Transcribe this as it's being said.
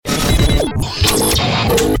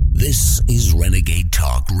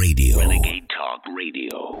Renegade Talk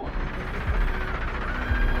Radio.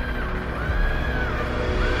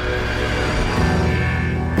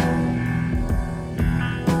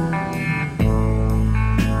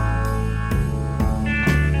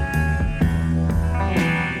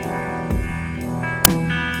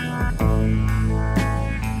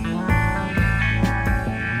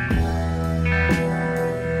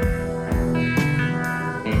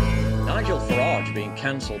 Being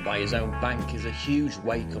cancelled by his own bank is a huge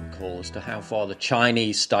wake-up call as to how far the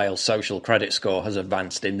Chinese-style social credit score has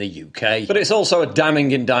advanced in the UK. But it's also a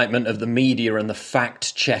damning indictment of the media and the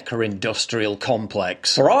fact-checker industrial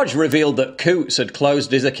complex. Farage revealed that Coutts had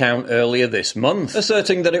closed his account earlier this month,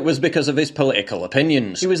 asserting that it was because of his political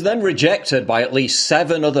opinions. He was then rejected by at least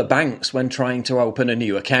 7 other banks when trying to open a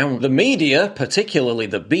new account. The media, particularly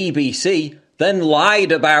the BBC, then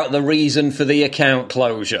lied about the reason for the account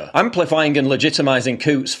closure, amplifying and legitimising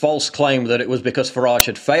Coutts' false claim that it was because Farage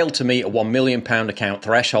had failed to meet a £1 million account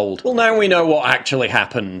threshold. Well, now we know what actually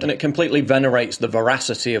happened, and it completely venerates the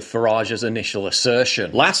veracity of Farage's initial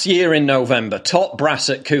assertion. Last year in November, top brass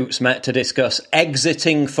at Coutts met to discuss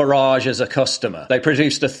exiting Farage as a customer. They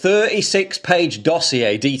produced a 36-page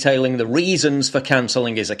dossier detailing the reasons for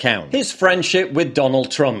cancelling his account. His friendship with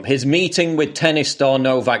Donald Trump, his meeting with tennis star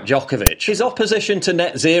Novak Djokovic, his opposition to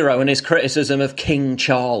net zero and his criticism of King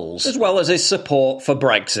Charles, as well as his support for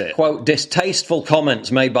Brexit. Quote, distasteful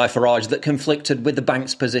comments made by Farage that conflicted with the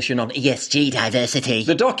bank's position on ESG diversity.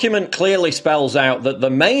 The document clearly spells out that the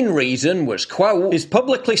main reason was, quote, his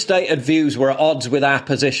publicly stated views were at odds with our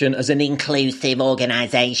position as an inclusive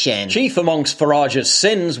organisation. Chief amongst Farage's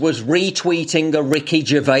sins was retweeting a Ricky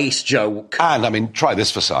Gervais joke. And, I mean, try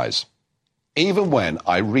this for size. Even when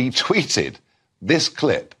I retweeted this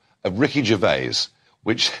clip of Ricky Gervais,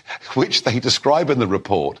 which they describe in the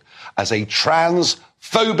report as a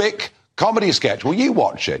transphobic comedy sketch. Well, you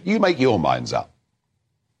watch it. You make your minds up.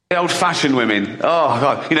 The old-fashioned women. Oh,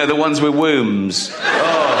 God. You know, the ones with wombs.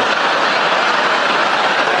 Oh.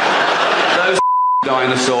 Those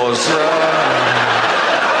dinosaurs. No,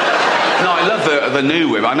 I love the new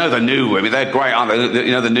women. I know the new women. They're great, aren't they?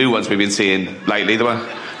 You know, the new ones we've been seeing lately. The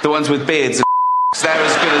ones with beards and they're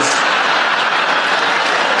as good as...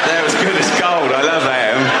 They're as good as gold. I love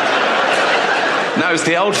them. No, it's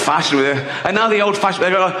the old-fashioned. And now the old-fashioned,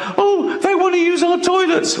 they're like, oh, they want to use our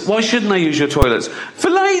toilets. Why shouldn't they use your toilets? For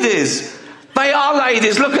ladies. They are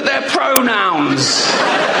ladies. Look at their pronouns.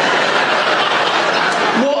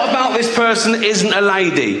 What about this person isn't a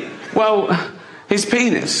lady? Well, his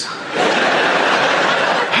penis.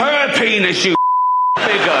 Her penis, you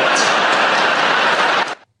bigot.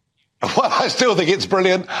 Well, I still think it's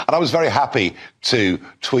brilliant, and I was very happy to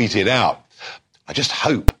tweet it out. I just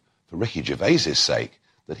hope, for Ricky Gervais's sake,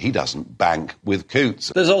 that he doesn't bank with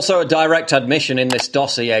Coutts. There's also a direct admission in this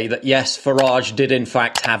dossier that yes, Farage did in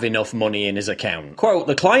fact have enough money in his account. Quote,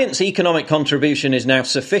 the client's economic contribution is now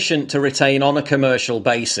sufficient to retain on a commercial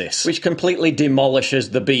basis, which completely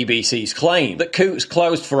demolishes the BBC's claim that Coutts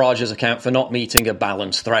closed Farage's account for not meeting a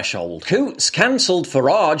balance threshold. Coutts cancelled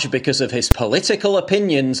Farage because of his political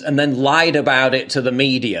opinions and then lied about it to the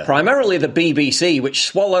media. Primarily the BBC, which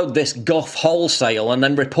swallowed this guff wholesale and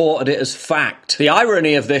then reported it as fact. The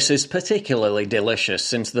irony of this is particularly delicious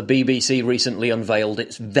since the BBC recently unveiled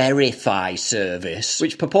its Verify service,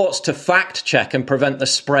 which purports to fact-check and prevent the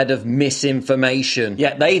spread of misinformation.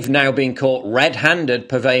 Yet they've now been caught red-handed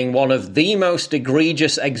purveying one of the most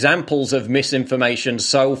egregious examples of misinformation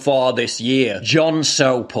so far this year. John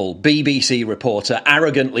Sopel, BBC reporter,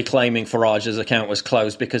 arrogantly claiming Farage's account was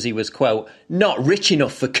closed because he was, quote, not rich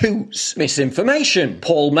enough for Coutts. Misinformation.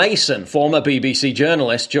 Paul Mason, former BBC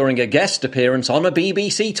journalist, during a guest appearance on a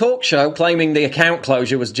BBC talk show, claiming the account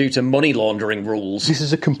closure was due to money laundering rules. This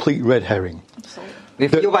is a complete red herring.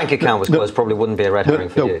 If your bank account was closed, probably wouldn't be a red herring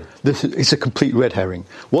for you. It's a complete red herring.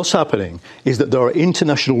 What's happening is that there are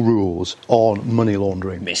international rules on money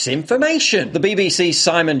laundering. Misinformation. The BBC's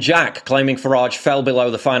Simon Jack claiming Farage fell below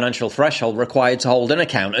the financial threshold required to hold an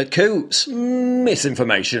account at Coutts.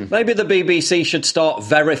 Misinformation. Maybe the BBC should start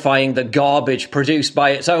verifying the garbage produced by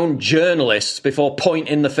its own journalists before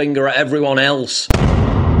pointing the finger at everyone else.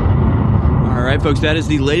 All right, folks, that is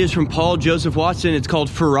the latest from Paul Joseph Watson. It's called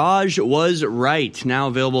Farage Was Right, now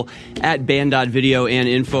available at band.video and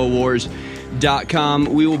Infowars.com.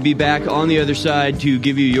 We will be back on the other side to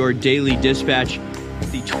give you your daily dispatch.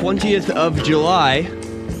 The 20th of July,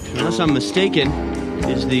 unless I'm mistaken,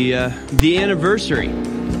 is the anniversary.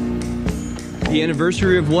 The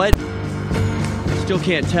anniversary of what? Still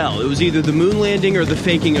can't tell. It was either the moon landing or the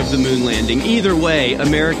faking of the moon landing. Either way,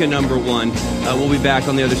 America number one. We'll be back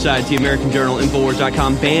on the other side. It's the American Journal,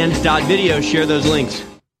 Infowars.com, band.video. Share those links.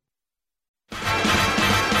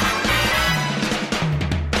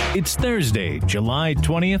 It's Thursday, July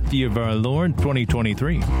 20th, year of our Lord,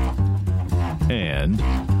 2023. And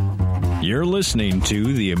you're listening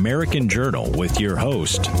to The American Journal with your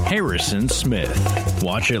host, Harrison Smith.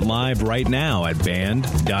 Watch it live right now at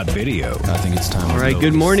band.video. I think it's time. All right,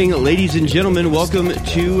 good morning, ladies and gentlemen. Welcome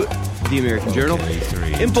to The American Journal.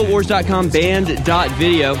 Infowars.com,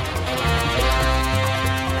 band.video. Lots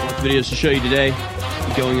of videos to show you today.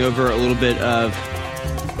 Going over a little bit of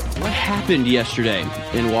what happened yesterday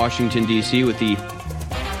in Washington, D.C. with the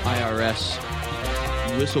IRS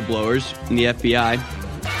whistleblowers and the FBI.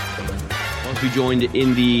 I'll also be joined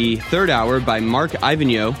in the third hour by Mark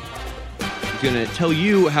Ivanyo, who's going to tell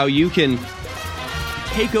you how you can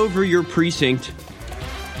take over your precinct,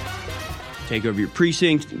 take over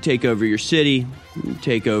your city,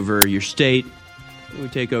 take over your state, we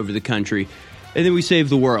take over the country, and then we save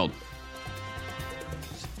the world.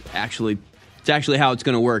 It's actually how it's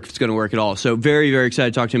going to work, if it's going to work at all. So very, very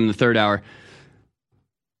excited to talk to him in the third hour.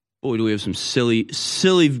 Boy, do we have some silly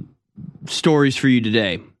stories for you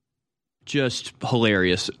today. Just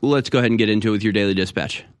hilarious. Let's go ahead and get into it with your Daily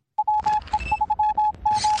Dispatch.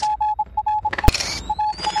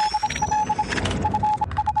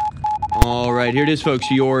 All right, here it is, folks.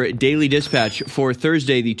 Your Daily Dispatch for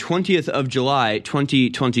Thursday, the 20th of July,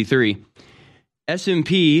 2023.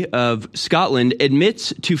 SMP of Scotland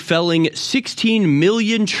admits to felling 16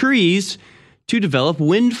 million trees to develop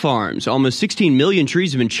wind farms. Almost 16 million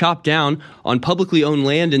trees have been chopped down on publicly owned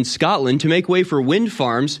land in Scotland to make way for wind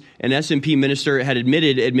farms. An SMP minister had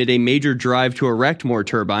admitted amid a major drive to erect more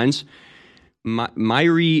turbines.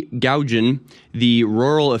 Myri Gaugen, the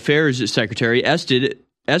Rural Affairs Secretary, estimated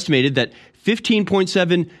that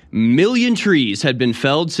 15.7 million trees had been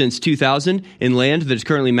felled since 2000 in land that is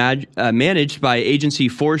currently managed by Agency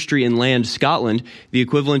Forestry and Land Scotland, the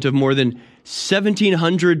equivalent of more than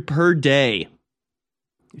 1,700 per day.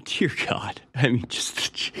 Dear God, I mean,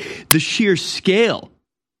 just the sheer scale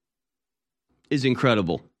is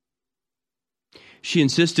incredible. She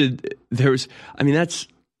insisted that's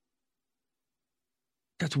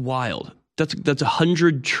wild. That's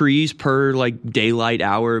 100 trees per daylight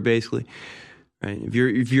hour, basically. Right?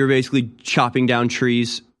 If you're basically chopping down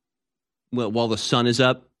trees while the sun is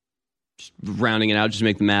up, just rounding it out, just to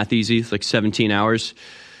make the math easy, it's like 17 hours.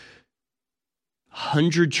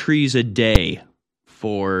 100 trees a day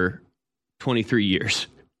for 23 years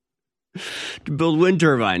to build wind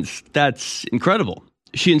turbines. That's incredible.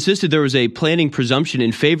 She insisted there was a planning presumption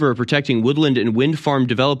in favor of protecting woodland, and wind farm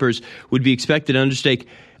developers would be expected to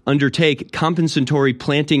undertake compensatory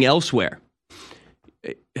planting elsewhere.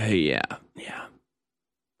 Yeah.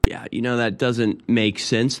 That doesn't make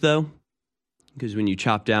sense, though, because when you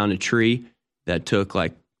chop down a tree that took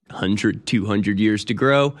 100, 200 years to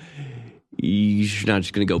grow, you're not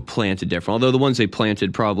just going to go plant it different. Although the ones they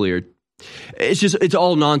planted probably are... It's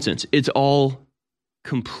all nonsense. It's all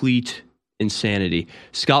complete insanity.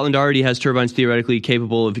 Scotland already has turbines theoretically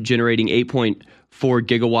capable of generating 8.4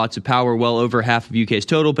 gigawatts of power, well over half of UK's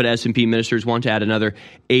total, but S&P ministers want to add another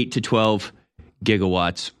 8 to 12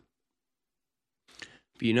 gigawatts.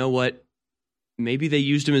 But you know what? Maybe they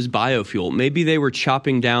used them as biofuel. Maybe they were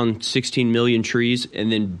chopping down 16 million trees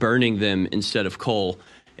and then burning them instead of coal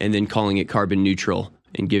and then calling it carbon neutral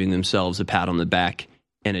and giving themselves a pat on the back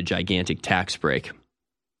and a gigantic tax break.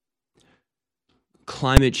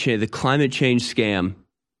 The climate change scam.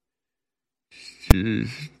 The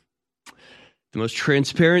most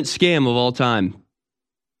transparent scam of all time.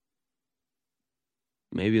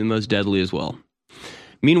 Maybe the most deadly as well.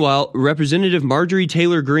 Meanwhile, Representative Marjorie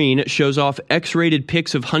Taylor Greene shows off X-rated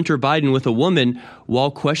pics of Hunter Biden with a woman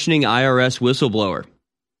while questioning IRS whistleblower.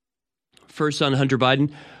 First son Hunter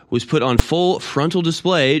Biden was put on full frontal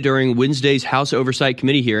display during Wednesday's House Oversight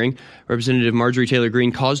Committee hearing. Representative Marjorie Taylor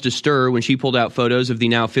Greene caused a stir when she pulled out photos of the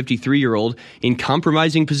now 53-year-old in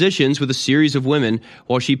compromising positions with a series of women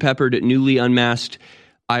while she peppered newly unmasked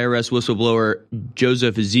IRS whistleblower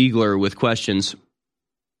Joseph Ziegler with questions.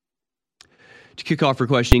 To kick off her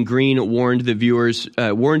questioning, Greene warned viewers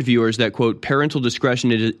that, quote, parental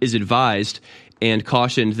discretion is advised, and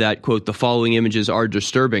cautioned that, quote, the following images are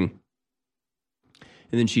disturbing.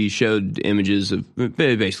 And then she showed images of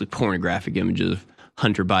basically pornographic images of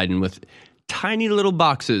Hunter Biden with tiny little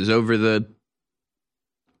boxes over the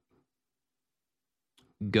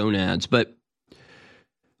gonads. But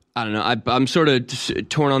I don't know. I'm sort of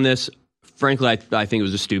torn on this. Frankly, I think it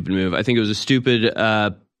was a stupid move. I think it was a stupid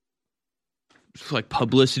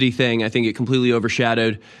publicity thing. I think it completely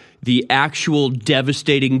overshadowed the actual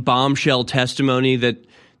devastating bombshell testimony that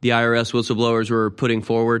the IRS whistleblowers were putting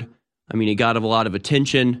forward. I mean, it got a lot of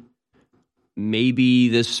attention. Maybe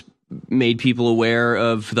this made people aware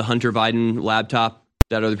of the Hunter Biden laptop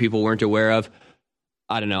that other people weren't aware of.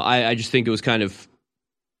 I don't know. I just think it was kind of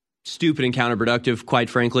stupid and counterproductive, quite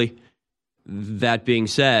frankly. That being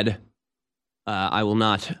said, I will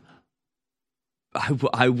not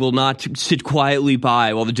sit quietly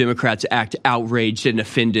by while the Democrats act outraged and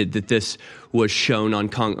offended that this was shown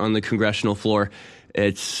on the congressional floor.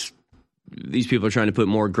 These people are trying to put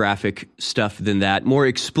more graphic stuff than that, more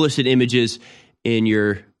explicit images in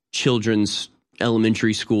your children's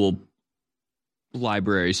elementary school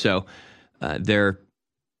library. So their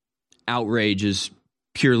outrage is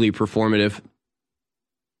purely performative.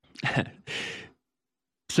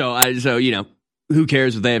 So who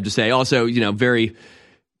cares what they have to say? Also, very,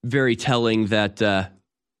 very telling that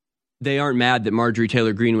they aren't mad that Marjorie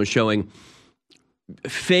Taylor Greene was showing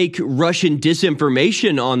fake Russian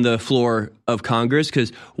disinformation on the floor of Congress,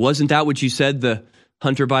 because wasn't that what you said the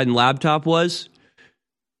Hunter Biden laptop was?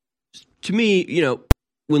 To me,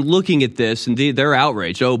 when looking at this, and they're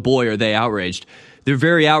outraged. Oh boy, are they outraged. They're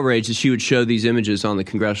very outraged that she would show these images on the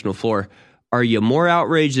congressional floor. Are you more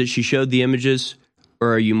outraged that she showed the images,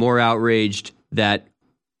 or are you more outraged that,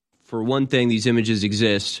 for one thing, these images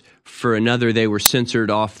exist, for another, they were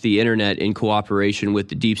censored off the internet in cooperation with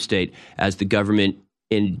the deep state as the government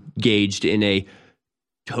engaged in a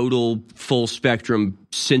total full-spectrum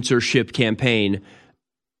censorship campaign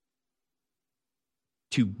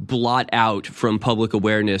to blot out from public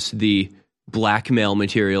awareness the blackmail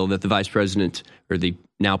material that the vice president, or the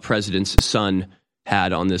now president's son,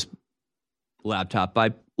 had on this laptop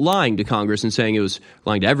by lying to Congress and saying it was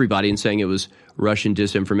lying to everybody and saying it was Russian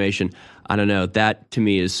disinformation. I don't know. That to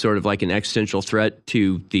me is sort of like an existential threat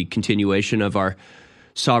to the continuation of our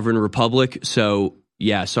sovereign republic. So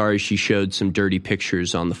yeah, sorry she showed some dirty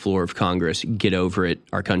pictures on the floor of Congress. Get over it.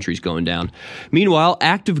 Our country's going down. Meanwhile,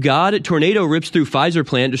 act of God, tornado rips through Pfizer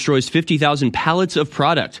plant, destroys 50,000 pallets of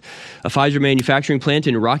product. A Pfizer manufacturing plant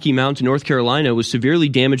in Rocky Mount, North Carolina, was severely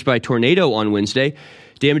damaged by a tornado on Wednesday,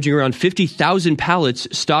 damaging around 50,000 pallets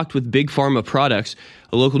stocked with Big Pharma products.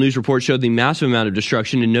 A local news report showed the massive amount of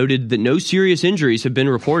destruction and noted that no serious injuries have been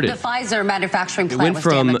reported. The Pfizer manufacturing plant went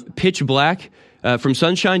from pitch black, from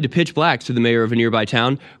sunshine to pitch black, to the mayor of a nearby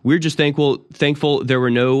town. We're just thankful there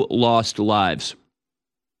were no lost lives.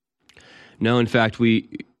 No, in fact, no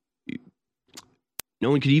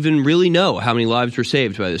one could even really know how many lives were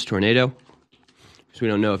saved by this tornado, because we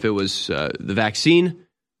don't know if it was the vaccine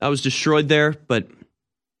that was destroyed there, but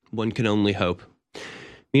one can only hope.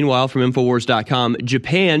 Meanwhile, from Infowars.com,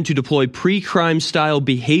 Japan to deploy pre-crime style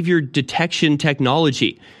behavior detection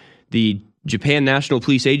technology. The Japan National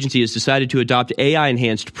Police Agency has decided to adopt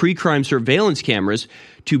AI-enhanced pre-crime surveillance cameras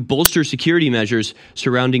to bolster security measures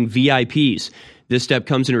surrounding VIPs. This step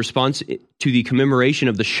comes in response to the commemoration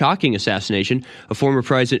of the shocking assassination of former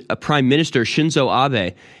Prime Minister Shinzo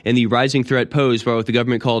Abe and the rising threat posed by what the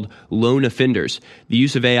government called lone offenders. The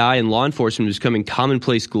use of AI in law enforcement is becoming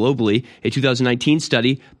commonplace globally. A 2019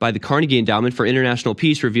 study by the Carnegie Endowment for International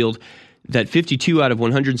Peace revealed that 52 out of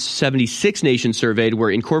 176 nations surveyed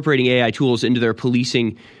were incorporating AI tools into their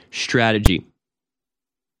policing strategy.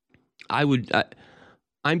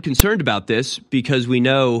 I'm concerned about this because we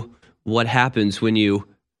know what happens when you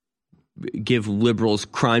give liberals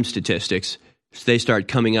crime statistics. They start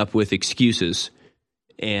coming up with excuses.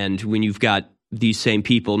 And when you've got these same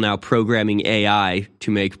people now programming AI to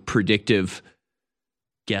make predictive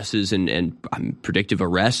guesses and predictive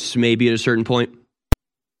arrests maybe at a certain point,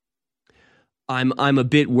 I'm a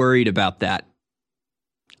bit worried about that.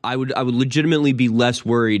 I would legitimately be less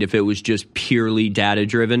worried if it was just purely data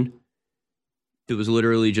driven. It was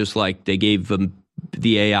literally just like they gave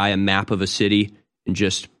the AI a map of a city and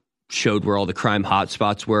just showed where all the crime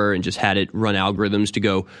hotspots were and just had it run algorithms to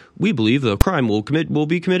go, we believe the crime will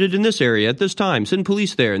be committed in this area at this time. Send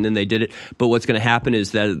police there. And then they did it. But what's going to happen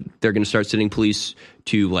is that they're going to start sending police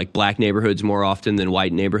to like black neighborhoods more often than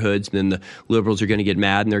white neighborhoods. And then the liberals are going to get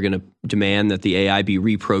mad and they're going to demand that the AI be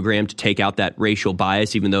reprogrammed to take out that racial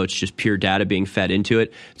bias, even though it's just pure data being fed into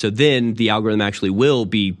it. So then the algorithm actually will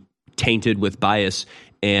be tainted with bias.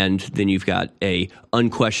 And then you've got a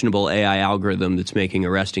unquestionable AI algorithm that's making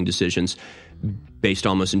arresting decisions based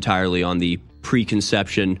almost entirely on the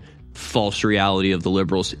preconception, false reality of the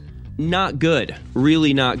liberals. Not good.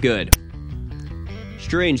 Really not good.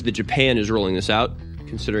 Strange that Japan is rolling this out,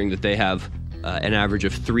 considering that they have an average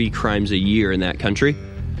of 3 crimes a year in that country.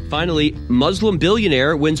 Finally, Muslim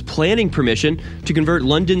billionaire wins planning permission to convert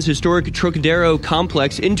London's historic Trocadero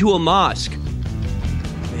complex into a mosque.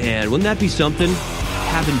 Man, wouldn't that be something?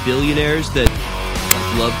 Having billionaires that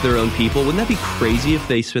love their own people. Wouldn't that be crazy if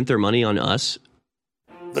they spent their money on us?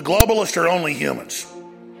 The globalists are only humans.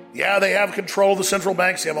 Yeah, they have control of the central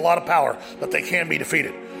banks. They have a lot of power, but they can be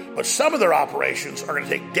defeated. But some of their operations are going to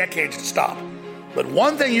take decades to stop. But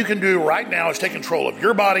one thing you can do right now is take control of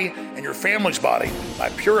your body and your family's body by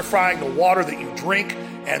purifying the water that you drink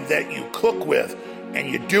and that you cook with. And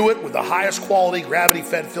you do it with the highest quality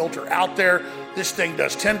gravity-fed filter out there. This thing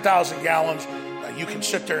does 10,000 gallons. You can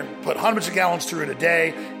sit there and put hundreds of gallons through it a day.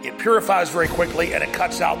 It purifies very quickly, and it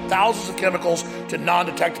cuts out thousands of chemicals to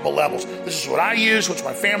non-detectable levels. This is what I use, which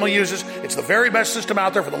my family uses. It's the very best system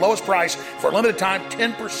out there for the lowest price. For a limited time,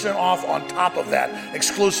 10% off on top of that,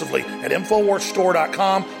 exclusively at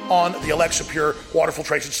InfoWarsStore.com on the Alexa Pure water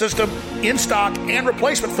filtration system. In stock, and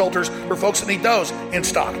replacement filters for folks that need those in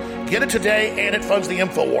stock. Get it today, and it funds the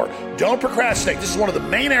InfoWar. Don't procrastinate. This is one of the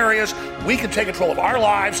main areas we can take control of our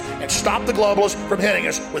lives and stop the globalists from hitting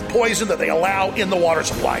us with poison that they allow in the water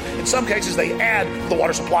supply. In some cases, they add to the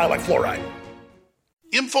water supply like fluoride.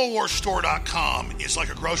 InfoWarsStore.com is like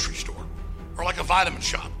a grocery store or like a vitamin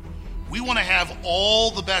shop. We want to have all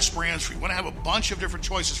the best brands for you. We want to have a bunch of different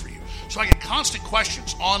choices for you. So I get constant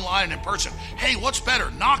questions online and in person. Hey, what's better?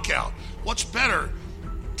 Knockout. What's better?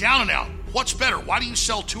 Down and Out. What's better? Why do you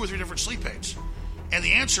sell 2 or 3 different sleep aids? And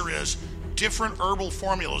the answer is different herbal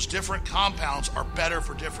formulas, different compounds are better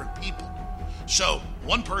for different people. So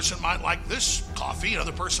one person might like this coffee,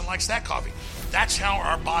 another person likes that coffee. That's how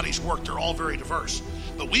our bodies work. They're all very diverse.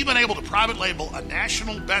 But we've been able to private label a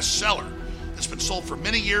national bestseller that's been sold for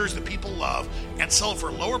many years that people love and sell it for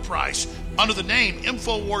a lower price under the name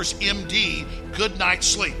InfoWars MD Good Night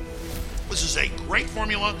Sleep. This is a great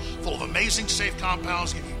formula full of amazing safe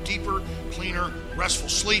compounds, give you deeper, cleaner, restful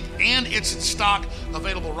sleep, and it's in stock,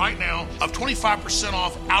 available right now, of 25%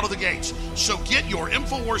 off out of the gates. So get your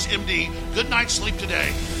InfoWars MD Good Night Sleep today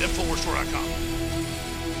at InfoWarsStore.com.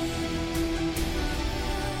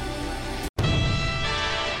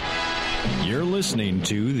 You're listening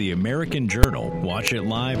to The American Journal. Watch it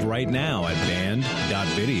live right now at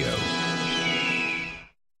band.video.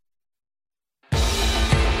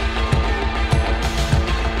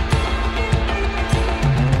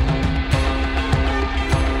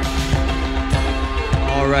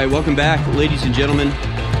 All right, welcome back, ladies and gentlemen.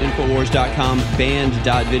 Infowars.com,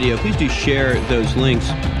 band.video. Please do share those links.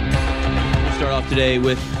 We'll start off today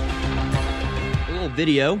with a little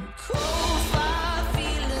video.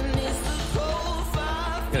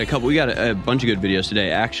 We got a bunch of good videos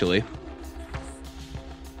today, actually.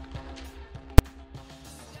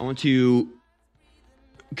 I want to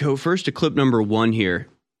go first to clip number 1 here.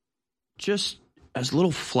 Just as a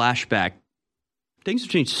little flashback. Things have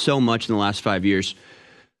changed so much in the last 5 years.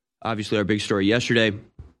 Obviously, our big story yesterday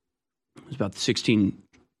was about the 16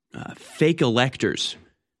 fake electors,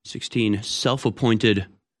 16 self-appointed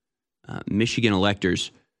Michigan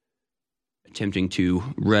electors attempting to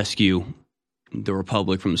rescue the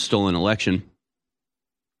Republic from a stolen election.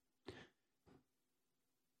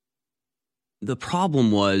 The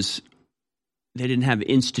problem was they didn't have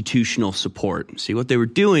institutional support. See, what they were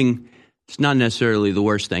doing is not necessarily the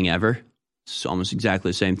worst thing ever. It's almost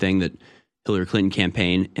exactly the same thing that Hillary Clinton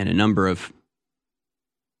campaign and a number of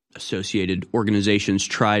associated organizations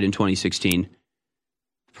tried in 2016.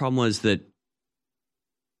 The problem was that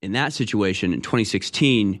in that situation, in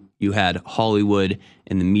 2016, you had Hollywood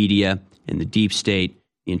and the media and the deep state,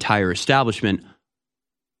 the entire establishment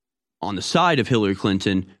on the side of Hillary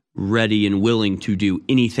Clinton, ready and willing to do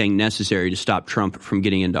anything necessary to stop Trump from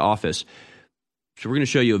getting into office. So we're going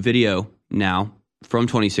to show you a video now from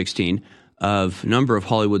 2016 of a number of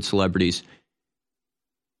Hollywood celebrities.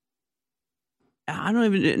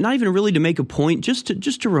 Not even really to make a point, just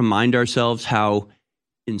to remind ourselves how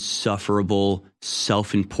insufferable,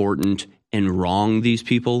 self-important, and wrong these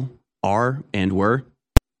people are and were.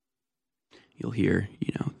 You'll hear,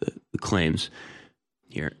 the claims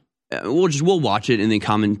here. We'll watch it and then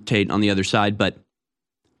commentate on the other side. But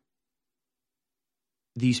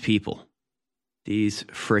these people, these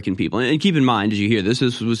frickin' people, and keep in mind as you hear this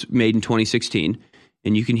was made in 2016,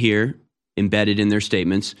 and you can hear embedded in their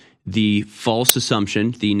statements the false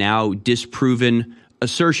assumption, the now disproven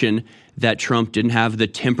assertion that Trump didn't have the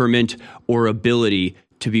temperament or ability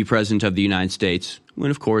to be president of the United States,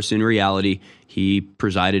 when, of course, in reality, he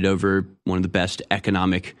presided over one of the best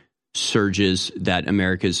economic surges that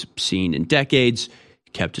America's seen in decades,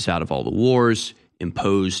 kept us out of all the wars,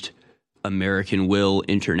 imposed American will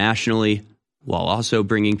internationally, while also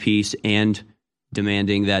bringing peace and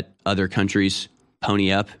demanding that other countries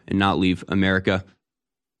pony up and not leave America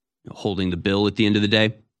holding the bill at the end of the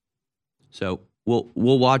day. So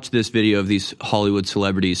we'll watch this video of these Hollywood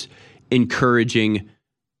celebrities encouraging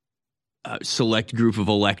a select group of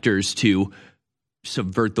electors to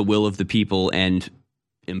subvert the will of the people and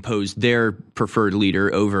imposed their preferred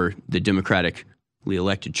leader over the democratically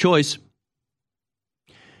elected choice,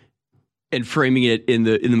 and framing it in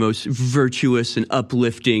the most virtuous and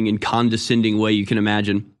uplifting and condescending way you can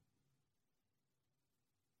imagine.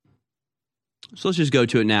 So let's just go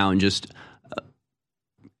to it now and just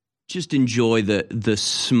enjoy the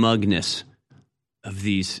smugness of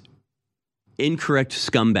these incorrect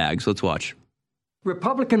scumbags. Let's watch.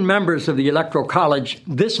 Republican members of the Electoral College,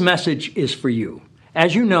 this message is for you.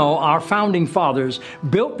 As you know, our founding fathers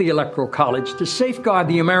built the Electoral College to safeguard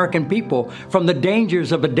the American people from the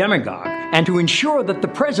dangers of a demagogue and to ensure that the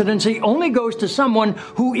presidency only goes to someone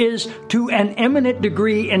who is, to an eminent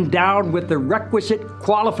degree, endowed with the requisite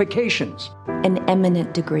qualifications. An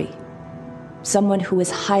eminent degree. Someone who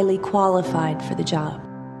is highly qualified for the job.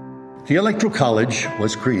 The Electoral College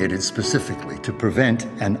was created specifically to prevent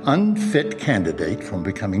an unfit candidate from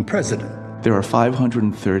becoming president. There are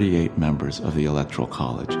 538 members of the Electoral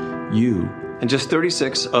College. You and just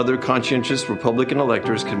 36 other conscientious Republican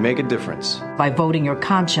electors can make a difference by voting your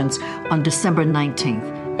conscience on December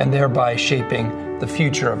 19th. And thereby shaping the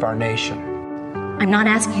future of our nation. I'm not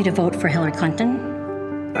asking you to vote for Hillary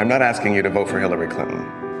Clinton. I'm not asking you to vote for Hillary Clinton.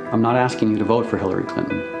 I'm not asking you to vote for Hillary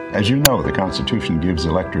Clinton. As you know, the Constitution gives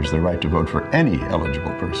electors the right to vote for any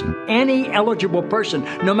eligible person. Any eligible person,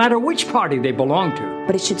 no matter which party they belong to.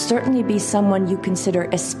 But it should certainly be someone you consider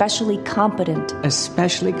especially competent.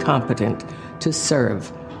 Especially competent to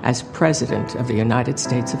serve as President of the United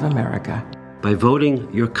States of America. By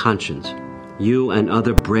voting your conscience, you and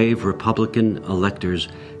other brave Republican electors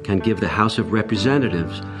can give the House of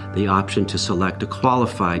Representatives the option to select a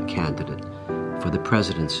qualified candidate for the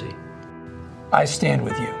presidency. I stand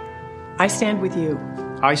with you. I stand with you.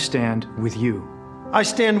 I stand with you. I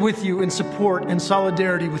stand with you in support and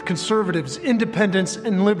solidarity with conservatives, independents,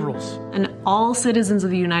 and liberals. And all citizens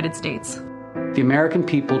of the United States. The American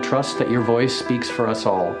people trust that your voice speaks for us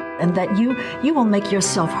all. And that you will make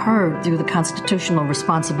yourself heard through the constitutional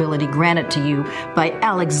responsibility granted to you by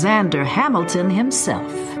Alexander Hamilton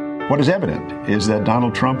himself. What is evident is that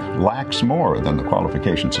Donald Trump lacks more than the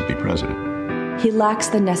qualifications to be president. He lacks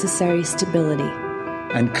the necessary stability.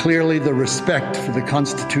 And clearly the respect for the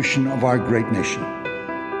Constitution of our great nation.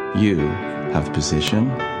 You have position,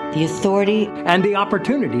 the authority, and the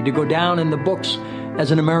opportunity to go down in the books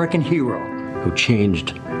as an American hero who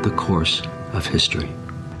changed the course of history.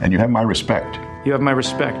 And you have my respect. You have my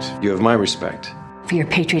respect. You have my respect. For your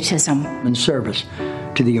patriotism and service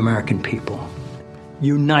to the American people.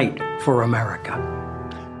 Unite for America.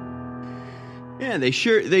 Yeah, they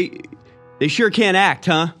sure can't act,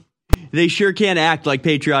 huh? They sure can't act like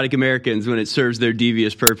patriotic Americans when it serves their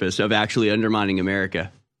devious purpose of actually undermining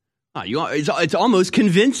America. It's almost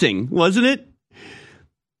convincing, wasn't it?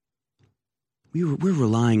 We're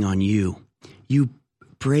relying on you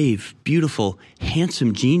brave, beautiful,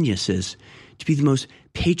 handsome geniuses, to be the most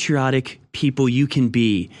patriotic people you can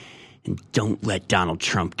be. And don't let Donald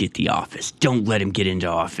Trump get the office. Don't let him get into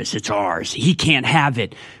office. It's ours. He can't have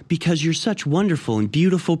it because you're such wonderful and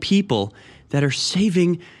beautiful people that are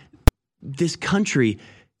saving this country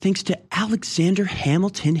thanks to Alexander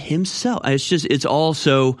Hamilton himself. It's all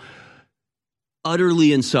so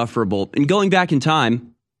utterly insufferable. And going back in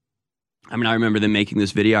time, I remember them making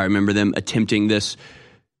this video. I remember them attempting this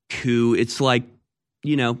coup. It's like,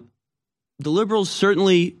 the liberals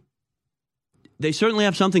certainly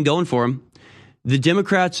have something going for them. The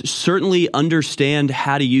Democrats certainly understand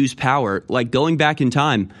how to use power. Like going back in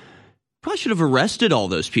time, probably should have arrested all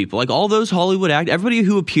those people, like all those Hollywood actors, everybody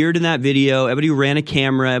who appeared in that video, everybody who ran a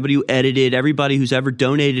camera, everybody who edited, everybody who's ever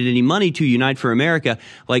donated any money to Unite for America.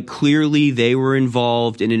 Like clearly they were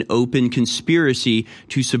involved in an open conspiracy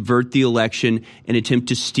to subvert the election and attempt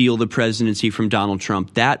to steal the presidency from Donald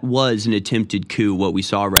Trump. That was an attempted coup, what we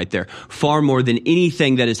saw right there, far more than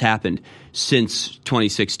anything that has happened since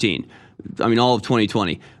 2016. All of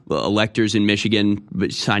 2020. Electors in Michigan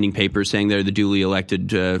signing papers saying they're the duly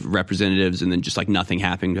elected representatives, and then just like nothing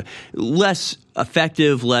happened. Less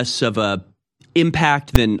effective, less of a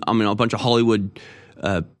impact than a bunch of Hollywood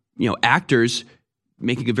actors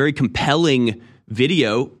making a very compelling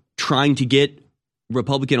video trying to get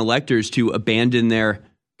Republican electors to abandon their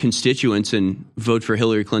constituents and vote for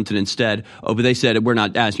Hillary Clinton instead. Oh, but they said, we're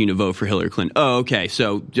not asking you to vote for Hillary Clinton. Oh, okay.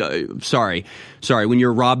 So sorry. When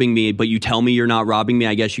you're robbing me, but you tell me you're not robbing me,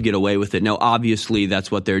 I guess you get away with it. No, obviously that's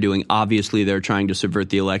what they're doing. Obviously they're trying to subvert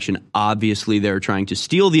the election. Obviously they're trying to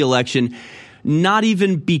steal the election. Not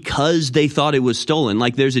even because they thought it was stolen.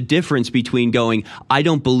 Like there's a difference between going, I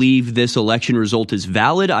don't believe this election result is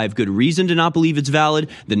valid. I have good reason to not believe it's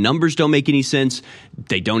valid. The numbers don't make any sense.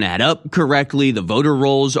 They don't add up correctly. The voter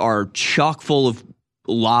rolls are chock full of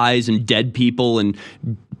lies and dead people and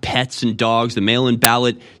pets and dogs. The mail-in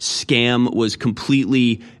ballot scam was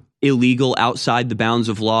completely illegal, outside the bounds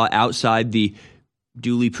of law, outside the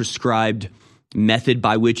duly prescribed method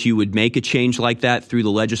by which you would make a change like that through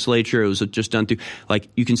the legislature. It was just done through, like,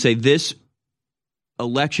 you can say this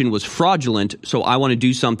election was fraudulent, so I want to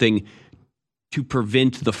do something to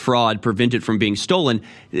prevent the fraud, prevent it from being stolen.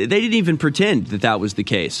 They didn't even pretend that that was the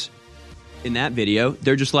case. In that video,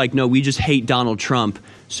 they're just like, no, we just hate Donald Trump,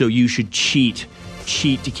 so you should cheat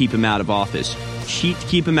to keep him out of office. Cheat to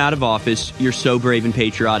keep him out of office. You're so brave and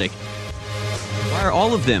patriotic. Why are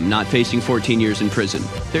all of them not facing 14 years in prison?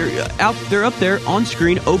 They're up there on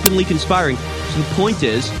screen, openly conspiring. So the point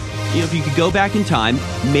is, if you could go back in time,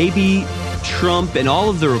 maybe Trump and all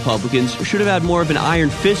of the Republicans should have had more of an iron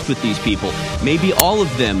fist with these people. Maybe all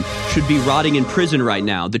of them should be rotting in prison right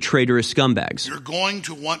now, the traitorous scumbags. You're going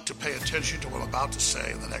to want to pay attention to what I'm about to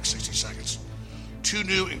say in the next 60 seconds. 2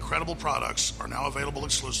 new incredible products are now available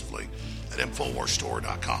exclusively at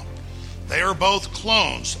InfoWarsStore.com. They are both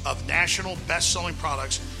clones of national best-selling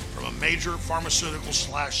products from a major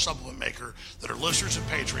pharmaceutical/supplement maker that are listeners and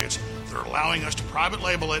patriots that are allowing us to private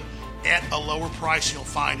label it at a lower price than you'll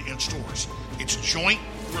find in stores. It's Joint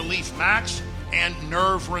Relief Max and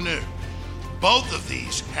Nerve Renew. Both of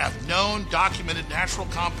these have known documented natural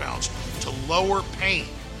compounds to lower pain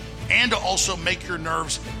and to also make your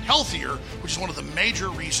nerves healthier, which is one of the major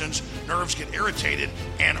reasons nerves get irritated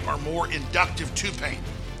and are more inductive to pain.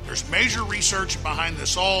 There's major research behind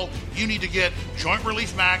this all. You need to get Joint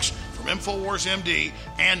Relief Max from InfoWars MD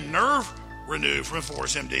and Nerve Renew from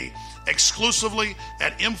InfoWars MD exclusively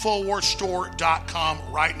at InfoWarsStore.com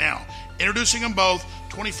right now. Introducing them both,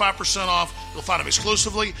 25% off. You'll find them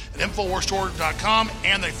exclusively at InfoWarsStore.com,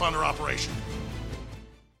 and they fund their operation.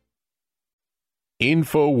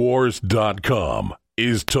 InfoWars.com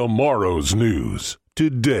is tomorrow's news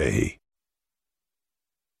today.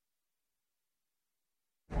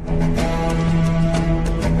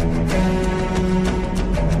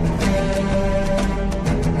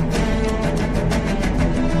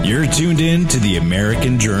 You're tuned in to the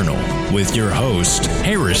American Journal with your host,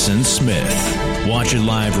 Harrison Smith. Watch it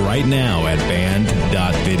live right now at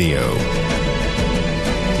band.video.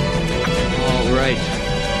 All right.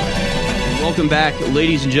 Welcome back,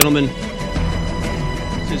 ladies and gentlemen.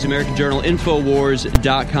 This is American Journal,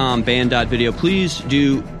 Infowars.com, band.video. Please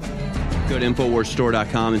do go to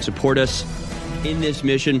InfoWarsStore.com and support us in this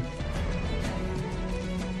mission.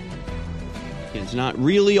 It's not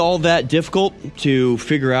really all that difficult to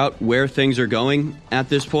figure out where things are going at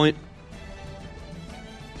this point.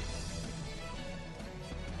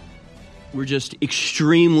 We're just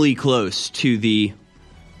extremely close to the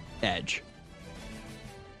edge.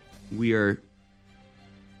 We are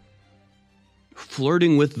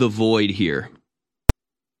flirting with the void here.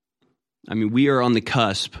 I mean, we are on the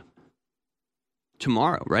cusp.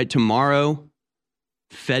 Tomorrow, right? Tomorrow,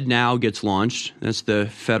 FedNow gets launched. That's the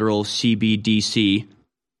federal CBDC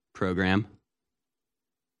program.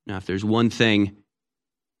 Now, if there's one thing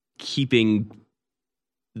keeping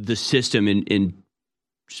the system in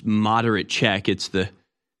moderate check, it's the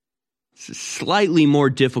slightly more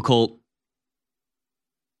difficult.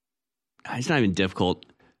 It's not even difficult.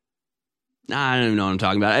 I don't even know what I'm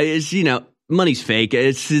talking about. It's, money's fake.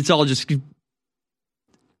 It's all just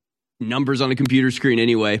numbers on a computer screen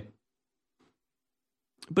anyway.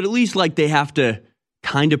 But at least they have to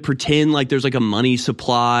kind of pretend like there's a money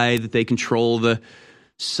supply that they control the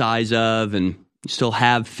size of, and still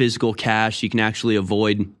have physical cash. You can actually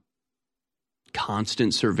avoid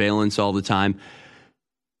constant surveillance all the time.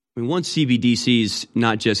 I mean, once CBDCs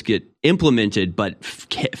not just get implemented, but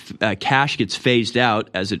cash gets phased out,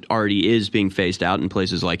 as it already is being phased out in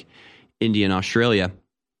places like India and Australia.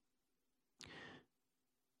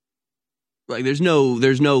 There's no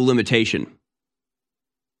limitation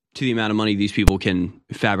to the amount of money these people can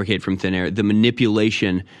fabricate from thin air, the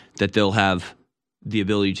manipulation that they'll have the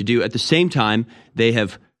ability to do. At the same time, they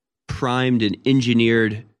have primed and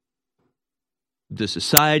engineered the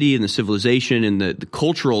society and the civilization and the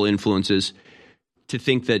cultural influences to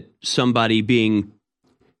think that somebody being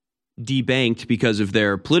debanked because of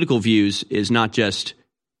their political views is not just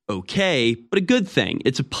okay, but a good thing.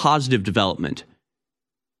 It's a positive development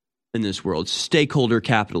in this world. Stakeholder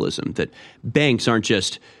capitalism, that banks aren't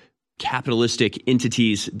just capitalistic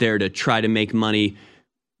entities there to try to make money,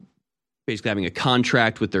 basically having a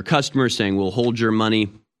contract with their customers saying, we'll hold your money,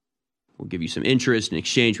 we'll give you some interest in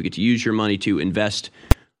exchange, we get to use your money to invest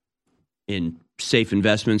in safe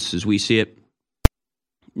investments as we see it.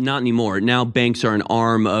 Not anymore. Now banks are an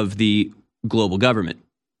arm of the global government.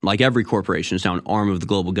 like every corporation, is now an arm of the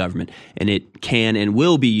global government, and it can and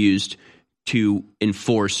will be used to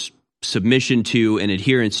enforce submission to and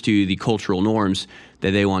adherence to the cultural norms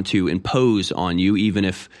that they want to impose on you, even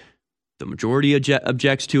if the majority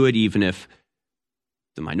objects to it, even if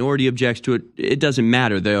the minority objects to it. It doesn't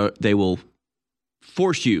matter. They will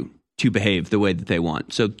force you to behave the way that they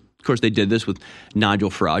want. So, of course, they did this with Nigel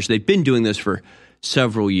Farage. They've been doing this for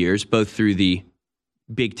several years, both through the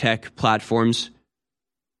big tech platforms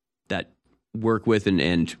that work with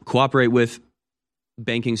and cooperate with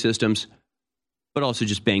banking systems, but also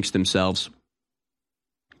just banks themselves.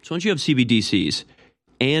 So once you have CBDCs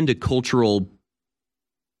and a cultural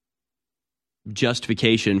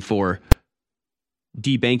justification for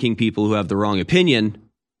debanking people who have the wrong opinion,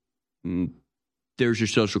 there's your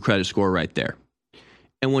social credit score right there.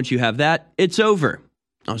 And once you have that, it's over.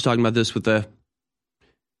 I was talking about this with a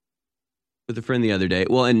friend the other day.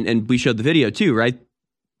 Well, and we showed the video too, right?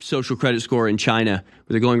 Social credit score in China, where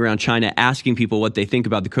they're going around China asking people what they think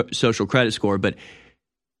about the social credit score. But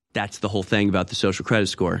that's the whole thing about the social credit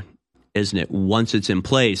score, isn't it? Once it's in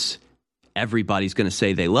place, everybody's going to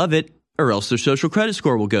say they love it, or else their social credit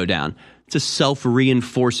score will go down. It's a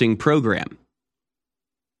self-reinforcing program.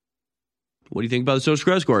 What do you think about the social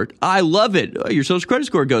credit score? I love it. Oh, your social credit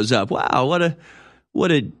score goes up. Wow,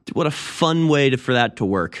 what a fun way for that to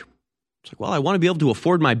work. It's like, well, I want to be able to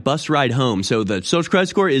afford my bus ride home, so the social credit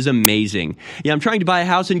score is amazing. Yeah, I'm trying to buy a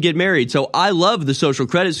house and get married, so I love the social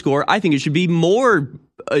credit score. I think it should be more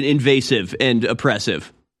invasive and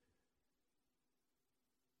oppressive.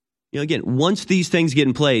 Again, once these things get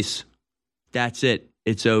in place, that's it.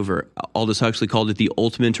 It's over. Aldous Huxley called it the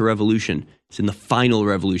ultimate revolution. It's in the final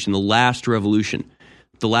revolution, the last revolution,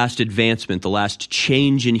 the last advancement, the last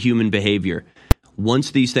change in human behavior.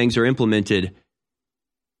 Once these things are implemented,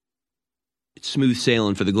 it's smooth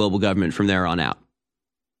sailing for the global government from there on out.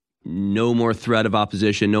 No more threat of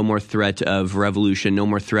opposition, no more threat of revolution, no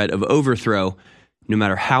more threat of overthrow, no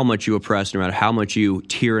matter how much you oppress, no matter how much you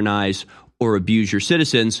tyrannize or abuse your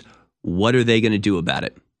citizens. What are they going to do about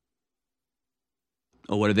it?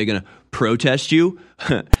 Oh, what are they going to protest you?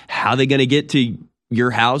 How are they going to get to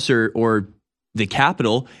your house or the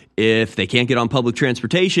Capitol if they can't get on public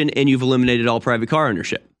transportation and you've eliminated all private car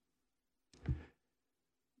ownership?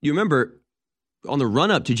 You remember, on the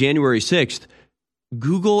run-up to January 6th,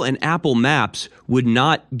 Google and Apple Maps would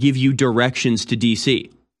not give you directions to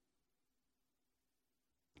D.C.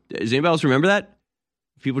 Does anybody else remember that?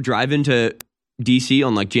 People drive into D.C.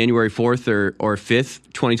 on like January 4th or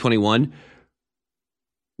 5th, 2021,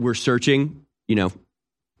 we're searching,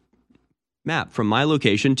 map from my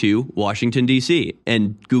location to Washington, D.C.,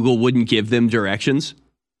 and Google wouldn't give them directions.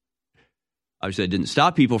 Obviously, that didn't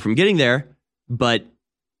stop people from getting there, but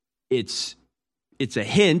it's a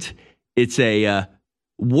hint. It's a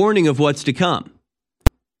warning of what's to come.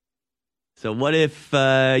 So what if,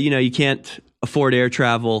 you can't afford air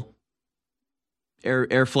travel?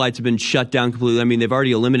 Air flights have been shut down completely. I mean, they've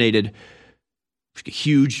already eliminated a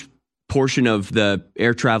huge portion of the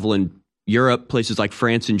air travel in Europe, places like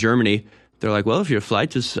France and Germany. They're like, well, if your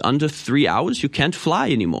flight is under 3 hours, you can't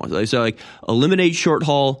fly anymore. So eliminate short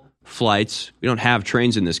haul flights. We don't have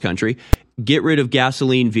trains in this country. Get rid of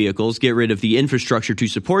gasoline vehicles. Get rid of the infrastructure to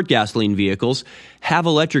support gasoline vehicles. Have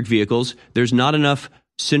electric vehicles. There's not enough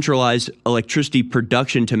centralized electricity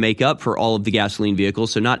production to make up for all of the gasoline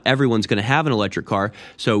vehicles. So not everyone's going to have an electric car.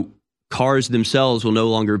 So cars themselves will no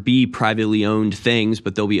longer be privately owned things,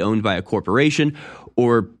 but they'll be owned by a corporation,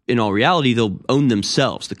 or in all reality, they'll own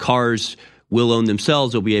themselves. The cars will own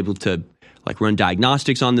themselves. They'll be able to run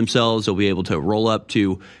diagnostics on themselves. They'll be able to roll up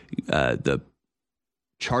to the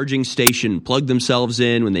charging station, plug themselves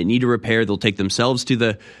in. When they need a repair, they'll take themselves to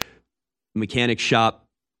the mechanic shop,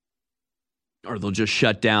 or they'll just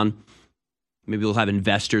shut down. Maybe they'll have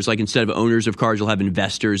investors. Like, instead of owners of cars, you'll have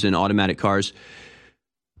investors in automatic cars.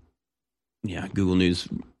 Yeah, Google News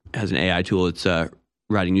has an AI tool that's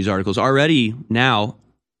writing news articles already now.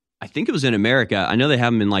 I think it was in America. I know they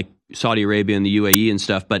have them in Saudi Arabia and the UAE and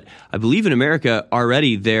stuff, but I believe in America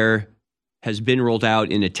already there has been rolled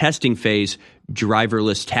out in a testing phase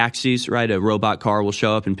driverless taxis, right? A robot car will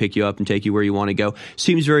show up and pick you up and take you where you want to go.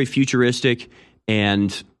 Seems very futuristic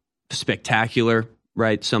and spectacular,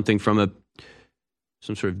 right? Something from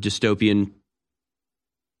some sort of dystopian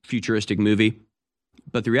futuristic movie.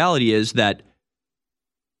 But the reality is that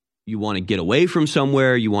you want to get away from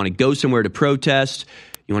somewhere, you want to go somewhere to protest,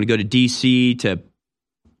 you want to go to D.C. to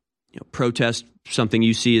protest something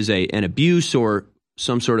you see as an abuse or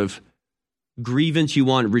some sort of grievance you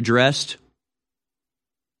want redressed.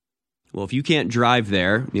 Well, if you can't drive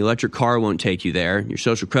there, the electric car won't take you there, your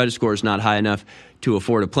social credit score is not high enough to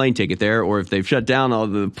afford a plane ticket there, or if they've shut down all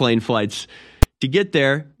the plane flights to get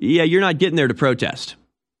there, you're not getting there to protest.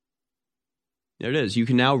 There it is. You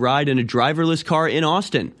can now ride in a driverless car in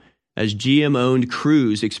Austin as GM-owned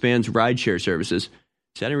Cruise expands rideshare services.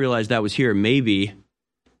 See, I didn't realize that was here. Maybe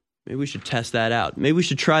we should test that out. Maybe we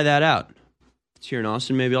should try that out. It's here in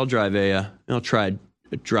Austin. Maybe I'll try a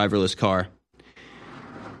driverless car.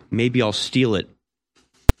 Maybe I'll steal it.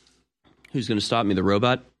 Who's going to stop me? The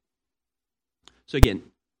robot? So again,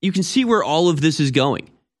 you can see where all of this is going.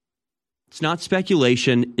 It's not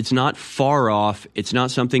speculation. It's not far off. It's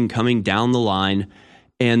not something coming down the line.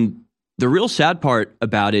 And the real sad part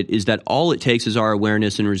about it is that all it takes is our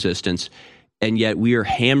awareness and resistance. And yet we are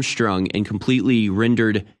hamstrung and completely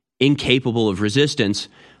rendered incapable of resistance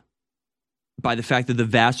by the fact that the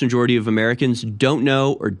vast majority of Americans don't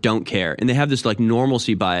know or don't care. And they have this like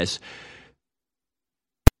normalcy bias.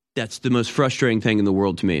 That's the most frustrating thing in the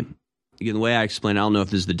world to me. Again, the way I explain, I don't know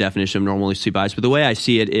if this is the definition of normalcy bias, but the way I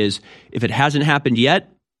see it is if it hasn't happened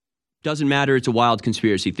yet, doesn't matter. It's a wild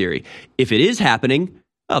conspiracy theory. If it is happening,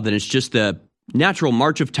 then it's just the natural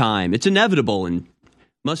march of time. It's inevitable and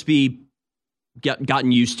must be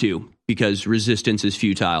gotten used to because resistance is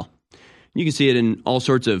futile. You can see it in all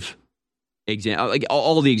sorts of like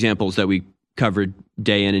all the examples that we covered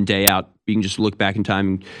day in and day out. You can just look back in time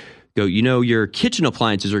and go, your kitchen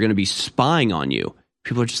appliances are going to be spying on you.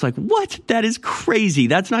 People are just like, what? That is crazy.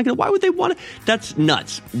 That's not going to, why would they want to? That's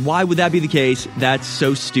nuts. Why would that be the case? That's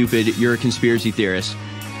so stupid. You're a conspiracy theorist.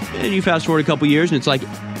 And you fast forward a couple years and it's like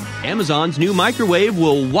Amazon's new microwave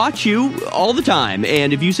will watch you all the time.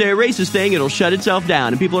 And if you say a racist thing, it'll shut itself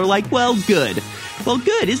down. And people are like, well, good. Well,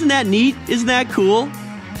 good. Isn't that neat? Isn't that cool?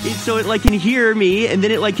 So it like can hear me and then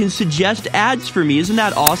it like can suggest ads for me. Isn't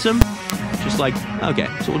that awesome? Just like, okay,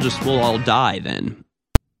 so we'll all die then.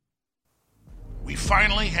 We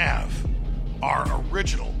finally have our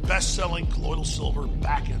original best-selling colloidal silver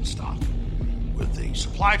back in stock. With the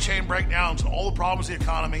supply chain breakdowns and all the problems in the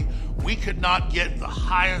economy, we could not get the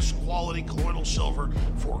highest quality colloidal silver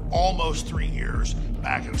for almost 3 years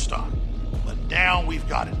back in stock. But now we've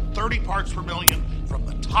got it 30 parts per million from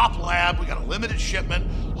the top lab. We got a limited shipment.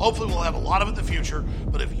 Hopefully we'll have a lot of it in the future.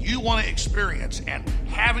 But if you want to experience and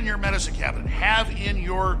have in your medicine cabinet, have in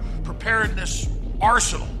your preparedness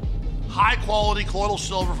arsenal, high quality colloidal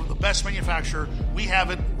silver from the best manufacturer, we have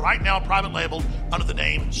it right now private labeled under the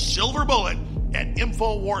name Silver Bullet at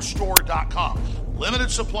InfoWarsStore.com. Limited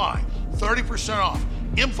supply, 30% off.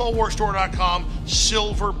 InfoWarsStore.com,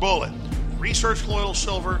 Silver Bullet. Research colloidal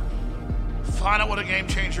silver, find out what a game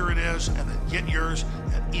changer it is, and then get yours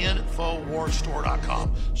at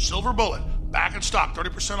InfoWarsStore.com. Silver Bullet, back in stock,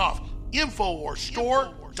 30% off.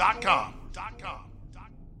 InfoWarsStore.com.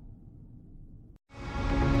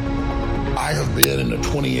 I have been in a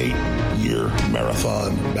 28-year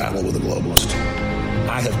marathon battle with a globalist.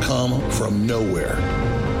 I have come from nowhere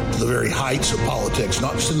to the very heights of politics,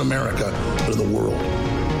 not just in America, but in the world.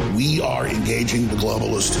 We are engaging the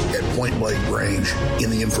globalist at point-blank range in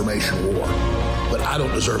the information war. But I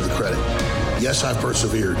don't deserve the credit. Yes, I've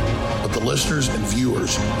persevered, but the listeners and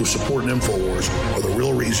viewers who support InfoWars are the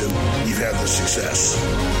real reason we've had this success.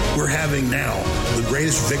 We're having now the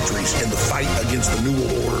greatest victories in the fight against the New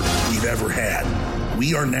World Order we've ever had.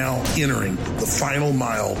 We are now entering the final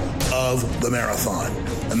mile of the marathon.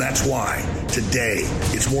 And that's why today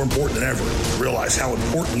it's more important than ever to realize how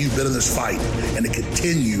important you've been in this fight and to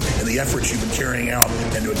continue in the efforts you've been carrying out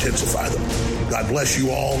and to intensify them. God bless you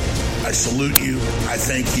all. I salute you. I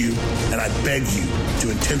thank you. And I beg you to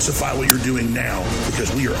intensify what you're doing now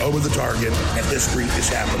because we are over the target and history is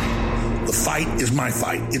happening. The fight is my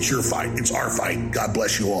fight. It's your fight. It's our fight. God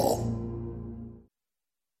bless you all.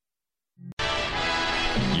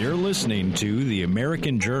 You're listening to The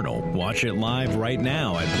American Journal. Watch it live right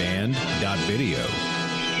now at band.video.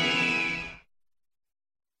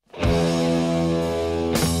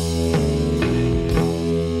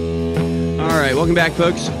 All right, welcome back,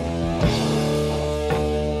 folks. Sort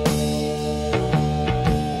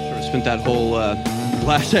of spent that whole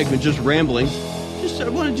last segment just rambling. I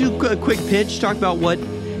want to do a quick pitch, talk about what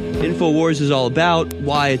InfoWars is all about,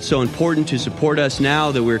 why it's so important to support us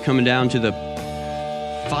now that we're coming down to the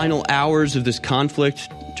final hours of this conflict,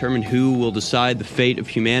 determine who will decide the fate of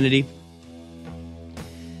humanity.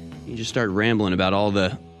 You just start rambling about all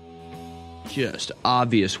the just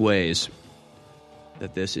obvious ways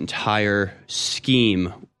that this entire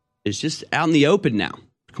scheme is just out in the open now,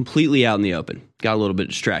 completely out in the open. Got a little bit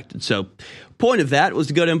distracted. So point of that was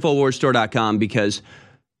to go to InfoWarsStore.com because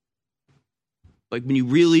Like when you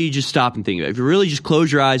really just stop and think about it, if you really just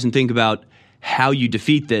close your eyes and think about how you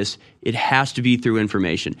defeat this, it has to be through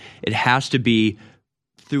information. It has to be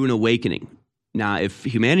through an awakening. Now, if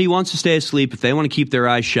humanity wants to stay asleep, if they want to keep their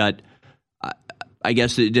eyes shut, I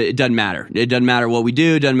guess it doesn't matter. It doesn't matter what we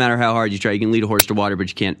do. It doesn't matter how hard you try. You can lead a horse to water, but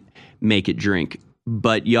you can't make it drink.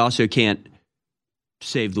 But you also can't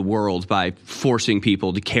save the world by forcing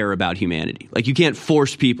people to care about humanity. Like you can't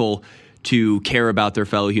force people to care about their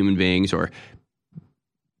fellow human beings or,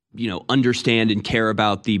 understand and care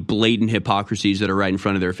about the blatant hypocrisies that are right in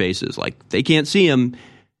front of their faces. Like they can't see them.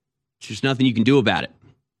 There's nothing you can do about it.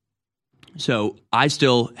 So I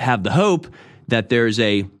still have the hope that there's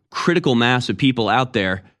a critical mass of people out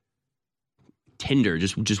there, tender,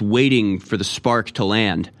 just waiting for the spark to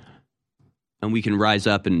land. And we can rise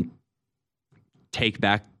up and take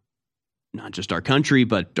back not just our country,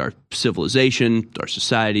 but our civilization, our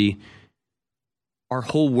society, our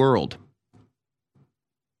whole world.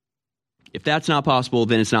 If that's not possible,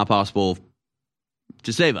 then it's not possible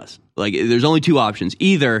to save us. Like there's only two options.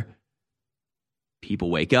 Either people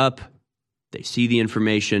wake up, they see the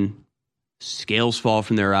information, scales fall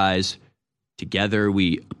from their eyes. Together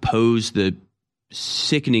we oppose the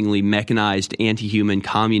sickeningly mechanized, anti-human,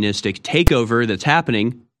 communistic takeover that's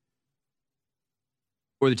happening,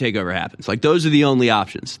 or the takeover happens. Like those are the only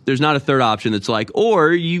options. There's not a third option that's like,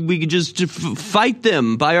 we could just fight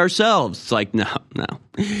them by ourselves. It's like, no,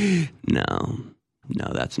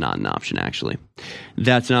 that's not an option, actually.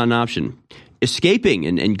 That's not an option. Escaping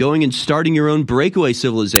and going and starting your own breakaway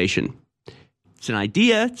civilization. It's an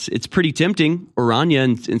idea. It's pretty tempting.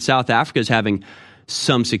 Orania in South Africa is having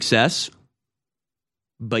some success.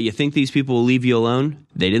 But you think these people will leave you alone?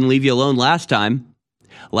 They didn't leave you alone last time.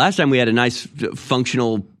 Last time we had a nice,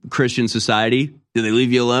 functional Christian society. Did they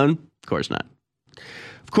leave you alone? Of course not.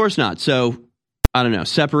 Of course not. So, I don't know.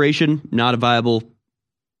 Separation, not a viable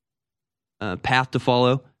path to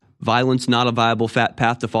follow. Violence, not a viable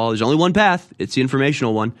path to follow. There's only one path. It's the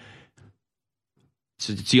informational one.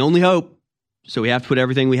 It's the only hope. So we have to put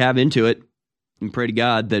everything we have into it and pray to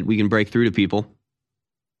God that we can break through to people.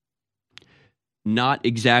 Not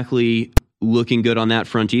exactly looking good on that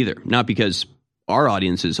front either. Not because our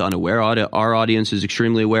audience is unaware. Our audience is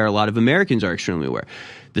extremely aware. A lot of Americans are extremely aware.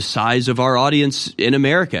 The size of our audience in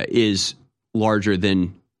America is larger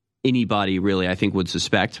than anybody really, I think, would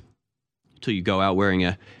suspect. Until you go out wearing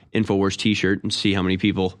a InfoWars t-shirt and see how many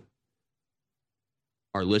people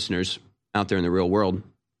are listeners out there in the real world.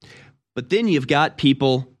 But then you've got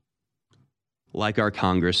people like our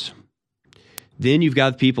Congress. Then you've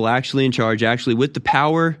got people actually in charge, actually with the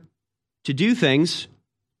power to do things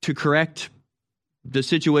to correct the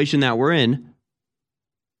situation that we're in.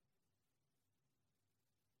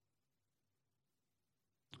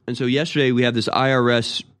 And so yesterday we had two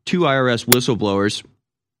IRS whistleblowers.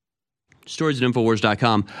 Stories at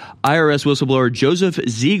Infowars.com. IRS whistleblower Joseph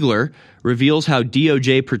Ziegler reveals how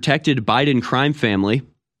DOJ protected Biden crime family.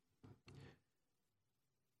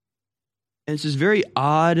 And it's this very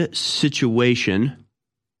odd situation.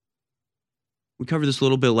 We covered this a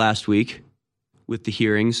little bit last week with the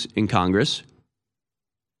hearings in Congress.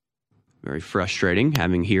 Very frustrating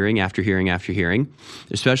having hearing after hearing after hearing,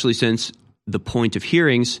 especially since the point of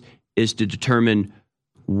hearings is to determine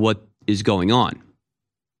what is going on.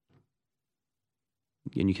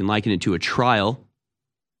 And you can liken it to a trial.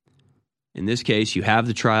 In this case, you have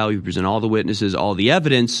the trial, you present all the witnesses, all the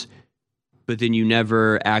evidence, but then you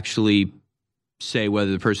never actually say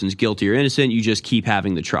whether the person's guilty or innocent. You just keep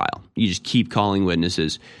having the trial. You just keep calling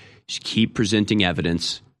witnesses, just keep presenting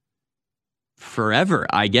evidence forever,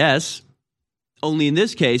 I guess. Only in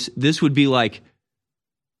this case, this would be like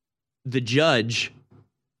the judge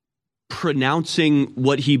pronouncing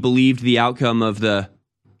what he believed the outcome of the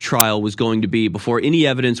trial was going to be before any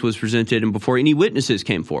evidence was presented and before any witnesses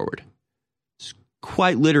came forward. It's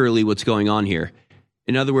quite literally what's going on here.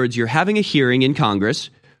 In other words, you're having a hearing in Congress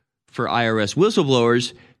for IRS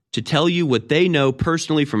whistleblowers to tell you what they know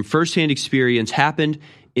personally from firsthand experience happened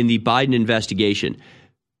in the Biden investigation.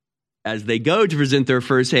 As they go to present their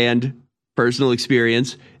firsthand personal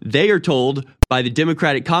experience, they are told by the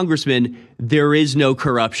Democratic congressman there is no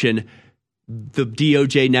corruption. The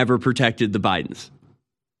DOJ never protected the Bidens.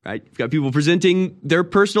 Right? You've got people presenting their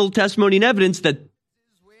personal testimony and evidence that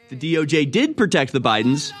the DOJ did protect the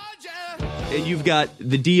Bidens, and you've got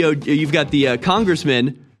the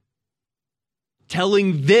congressman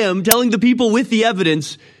telling the people with the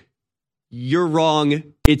evidence, you're wrong.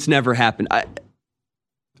 It's never happened.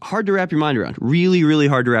 Hard to wrap your mind around. Really, really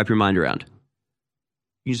hard to wrap your mind around.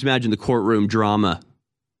 You can just imagine the courtroom drama.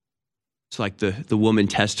 It's like the woman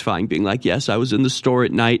testifying, being like, yes, I was in the store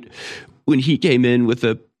at night when he came in with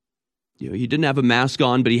he didn't have a mask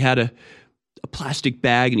on, but he had a plastic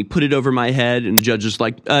bag and he put it over my head, and the judge is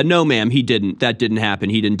like, no, ma'am, he didn't. That didn't happen.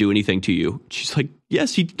 He didn't do anything to you. She's like,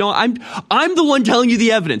 yes, I'm the one telling you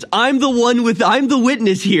the evidence. I'm the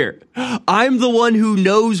witness here. I'm the one who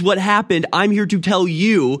knows what happened. I'm here to tell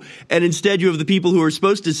you. And instead you have the people who are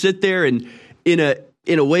supposed to sit there and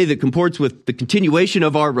in a way that comports with the continuation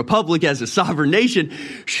of our republic as a sovereign nation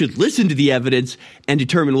should listen to the evidence and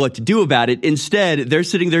determine what to do about it. Instead, they're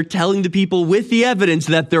sitting there telling the people with the evidence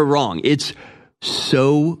that they're wrong. It's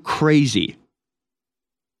so crazy.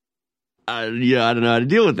 I don't know how to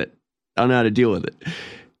deal with it. And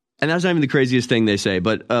that's not even the craziest thing they say,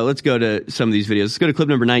 but let's go to some of these videos. Let's go to clip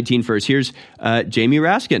number 19 first. Here's Jamie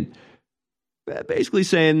Raskin basically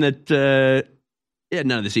saying that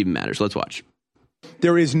none of this even matters. Let's watch.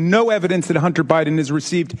 There is no evidence that Hunter Biden has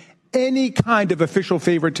received any kind of official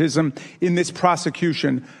favoritism in this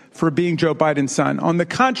prosecution for being Joe Biden's son. On the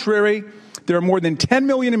contrary, there are more than 10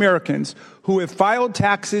 million Americans who have filed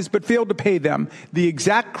taxes but failed to pay them, the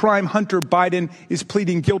exact crime Hunter Biden is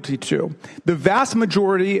pleading guilty to. The vast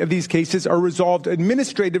majority of these cases are resolved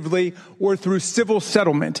administratively or through civil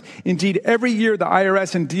settlement. Indeed, every year the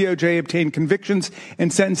IRS and DOJ obtain convictions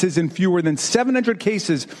and sentences in fewer than 700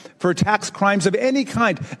 cases for tax crimes of any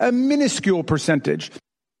kind, a minuscule percentage.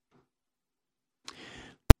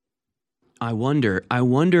 I wonder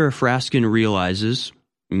if Raskin realizes...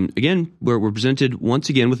 Again, we're presented once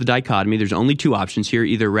again with a dichotomy. There's only two options here.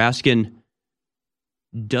 Either Raskin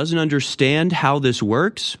doesn't understand how this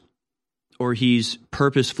works, or he's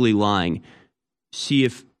purposefully lying. See,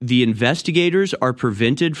 if the investigators are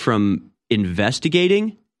prevented from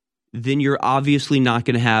investigating, then you're obviously not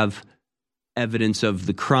going to have evidence of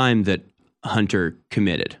the crime that Hunter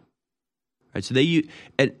committed. Right? So you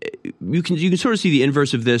can sort of see the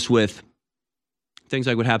inverse of this with things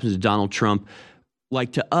like what happens to Donald Trump.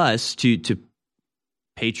 Like to us, to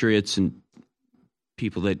patriots and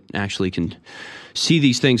people that actually can see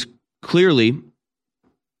these things clearly,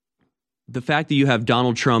 the fact that you have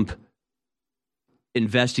Donald Trump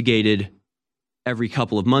investigated every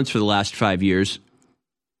couple of months for the last 5 years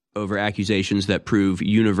over accusations that prove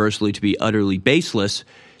universally to be utterly baseless,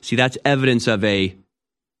 see, that's evidence of a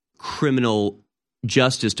criminal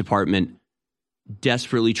justice department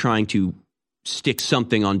desperately trying to stick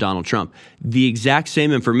something on Donald Trump. The exact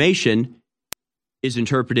same information is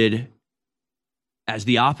interpreted as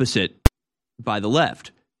the opposite by the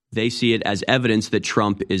left. They see it as evidence that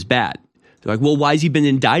Trump is bad. They're like, well, why has he been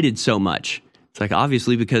indicted so much? It's like,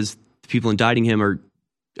 obviously, because the people indicting him are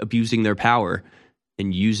abusing their power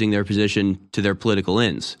and using their position to their political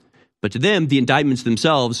ends. But to them, the indictments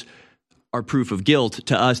themselves are proof of guilt.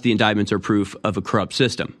 To us, the indictments are proof of a corrupt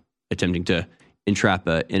system attempting to entrap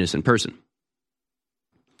an innocent person.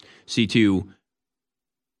 See, to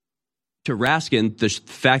Raskin, the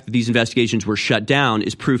fact that these investigations were shut down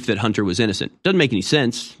is proof that Hunter was innocent. Doesn't make any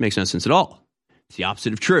sense. Makes no sense at all. It's the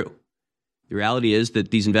opposite of true. The reality is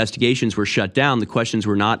that these investigations were shut down. The questions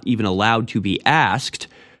were not even allowed to be asked.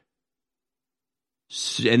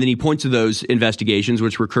 And then he points to those investigations,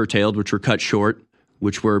 which were curtailed, which were cut short,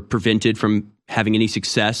 which were prevented from having any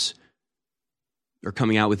success or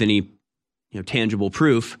coming out with any tangible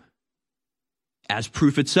proof, as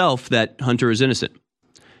proof itself that Hunter is innocent.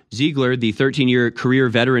 Ziegler, the 13-year career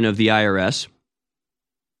veteran of the IRS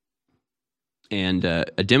and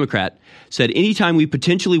a Democrat, said anytime we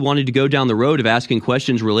potentially wanted to go down the road of asking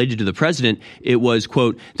questions related to the president, it was,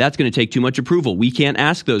 quote, that's going to take too much approval. We can't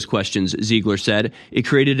ask those questions, Ziegler said. It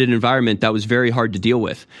created an environment that was very hard to deal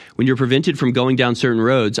with. When you're prevented from going down certain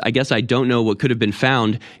roads, I guess I don't know what could have been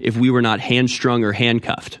found if we were not hamstrung or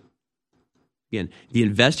handcuffed. Again, the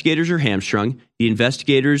investigators are hamstrung. The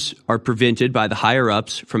investigators are prevented by the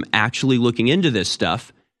higher-ups from actually looking into this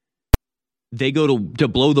stuff. They go to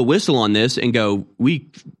blow the whistle on this and go,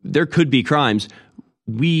 there could be crimes.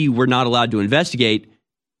 We were not allowed to investigate.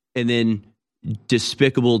 And then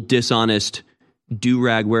despicable, dishonest,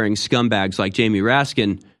 do-rag-wearing scumbags like Jamie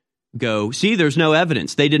Raskin go, see, there's no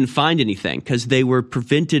evidence. They didn't find anything because they were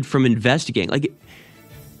prevented from investigating. Like,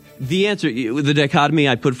 the answer, the dichotomy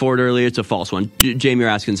I put forward earlier, it's a false one. Jamie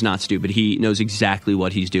Raskin's not stupid. He knows exactly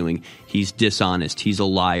what he's doing. He's dishonest. He's a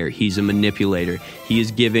liar. He's a manipulator. He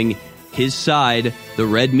is giving his side the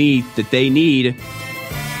red meat that they need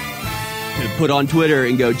to put on Twitter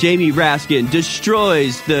and go, Jamie Raskin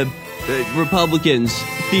destroys the Republicans'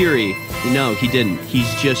 theory. No, he didn't.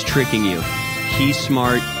 He's just tricking you. He's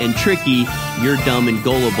smart and tricky. You're dumb and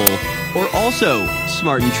gullible. Or also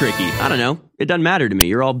smart and tricky. I don't know. It doesn't matter to me.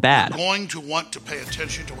 You're all bad. You're going to want to pay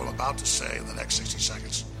attention to what I'm about to say in the next 60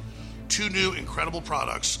 seconds. 2 new incredible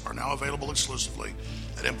products are now available exclusively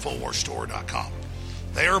at InfoWarsStore.com.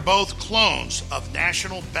 They are both clones of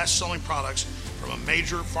national best-selling products from a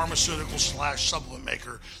major pharmaceutical/supplement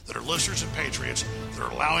maker that are listeners and patriots that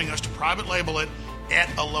are allowing us to private label it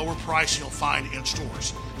at a lower price you'll find in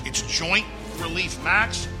stores. It's Joint Relief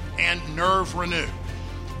Max and Nerve Renew.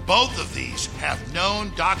 Both of these have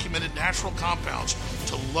known documented natural compounds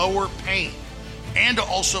to lower pain and to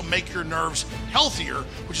also make your nerves healthier,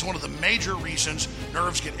 which is one of the major reasons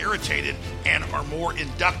nerves get irritated and are more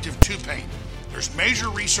inductive to pain. There's major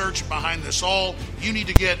research behind this all. You need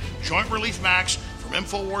to get Joint Relief Max from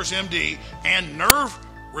InfoWars MD and Nerve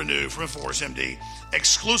Renew from InfoWars MD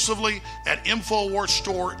exclusively at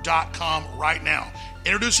InfoWarsStore.com right now.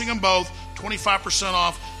 Introducing them both, 25%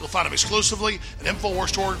 off. You'll find them exclusively at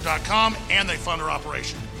InfoWarsStore.com, and they fund our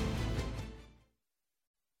operation.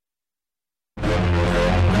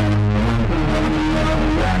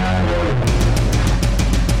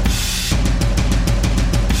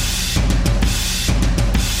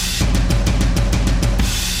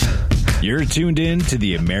 You're tuned in to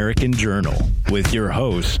the American Journal with your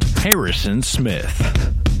host, Harrison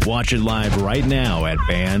Smith. Watch it live right now at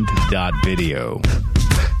band.video.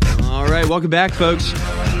 All right, welcome back, folks.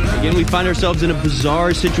 Again, we find ourselves in a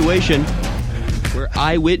bizarre situation where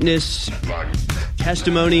eyewitness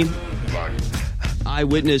testimony,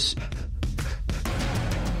 eyewitness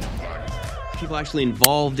people actually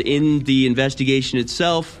involved in the investigation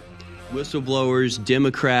itself, whistleblowers,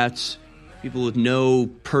 Democrats, people with no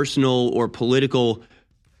personal or political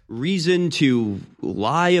reason to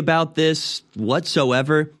lie about this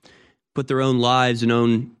whatsoever, put their own lives and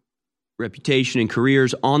own reputation and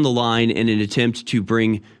careers on the line in an attempt to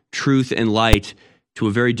bring truth and light to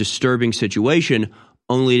a very disturbing situation,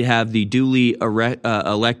 only to have the duly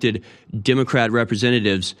elected Democrat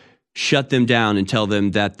representatives shut them down and tell them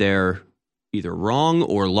that they're either wrong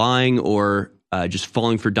or lying or just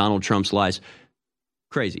falling for Donald Trump's lies.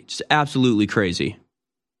 Crazy. Just absolutely crazy.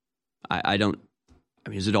 I mean,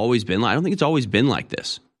 has it always been like? I don't think it's always been like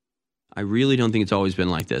this. I really don't think it's always been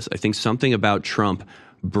like this. I think something about Trump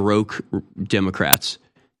broke Democrats.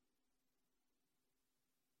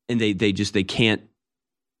 And they can't,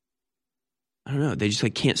 I don't know, they just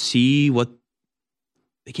can't see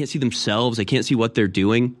they can't see themselves. They can't see what they're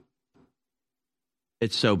doing.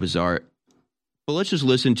 It's so bizarre. But let's just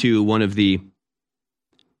listen to one of the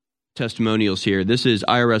testimonials here. This is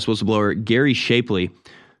IRS whistleblower Gary Shapley,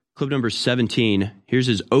 clip number 17. Here's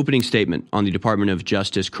his opening statement on the Department of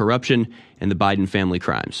Justice corruption and the Biden family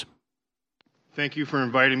crimes. Thank you for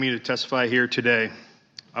inviting me to testify here today.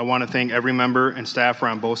 I want to thank every member and staffer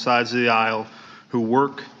on both sides of the aisle who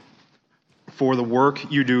work for the work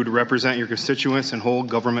you do to represent your constituents and hold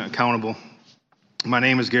government accountable. My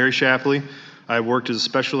name is Gary Shapley. I have worked as a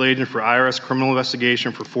special agent for IRS criminal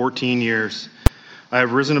investigation for 14 years. I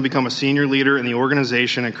have risen to become a senior leader in the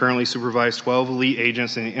organization and currently supervise 12 elite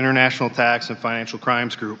agents in the International Tax and Financial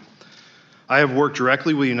Crimes Group. I have worked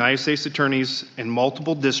directly with United States attorneys in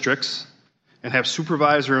multiple districts and have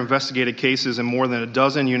supervised or investigated cases in more than a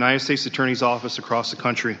dozen United States attorneys' offices across the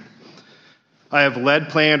country. I have led,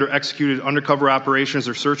 planned, or executed undercover operations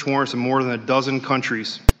or search warrants in more than a dozen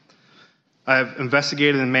countries. I have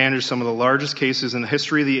investigated and managed some of the largest cases in the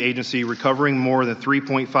history of the agency, recovering more than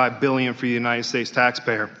 $3.5 billion for the United States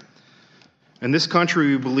taxpayer. In this country,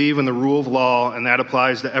 we believe in the rule of law, and that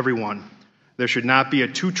applies to everyone. There should not be a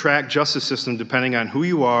two-track justice system depending on who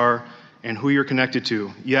you are and who you're connected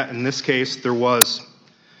to. Yet, in this case, there was.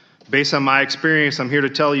 Based on my experience, I'm here to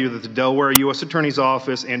tell you that the Delaware U.S. Attorney's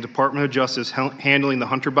Office and Department of Justice handling the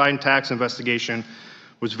Hunter Biden tax investigation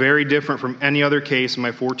was very different from any other case in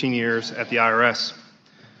my 14 years at the IRS.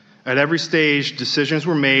 At every stage, decisions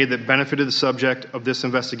were made that benefited the subject of this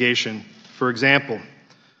investigation. For example,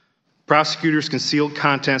 prosecutors concealed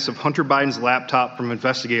contents of Hunter Biden's laptop from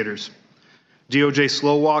investigators. DOJ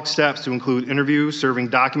slow-walked steps to include interviews, serving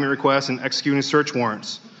document requests, and executing search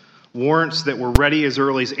warrants. Warrants that were ready as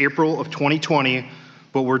early as April of 2020,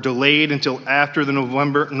 but were delayed until after the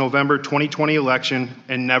November 2020 election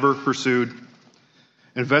and never pursued.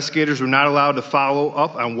 Investigators were not allowed to follow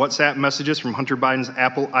up on WhatsApp messages from Hunter Biden's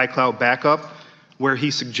Apple iCloud backup, where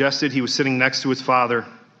he suggested he was sitting next to his father.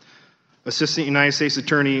 Assistant United States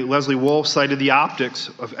Attorney Leslie Wolf cited the optics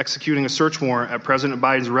of executing a search warrant at President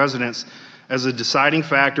Biden's residence as a deciding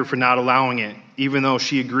factor for not allowing it, even though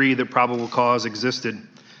she agreed that probable cause existed.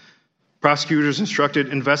 Prosecutors instructed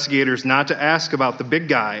investigators not to ask about the big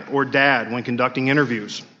guy or dad when conducting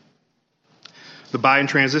interviews. The Biden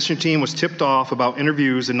transition team was tipped off about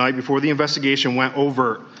interviews the night before the investigation went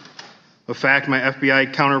overt. a fact my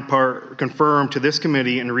FBI counterpart confirmed to this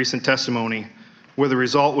committee in recent testimony, where the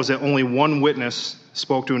result was that only one witness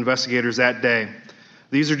spoke to investigators that day.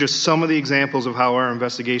 These are just some of the examples of how our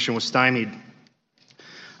investigation was stymied.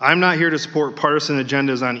 I'm not here to support partisan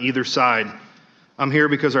agendas on either side. I'm here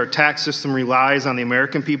because our tax system relies on the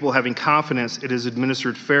American people having confidence it is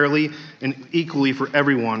administered fairly and equally for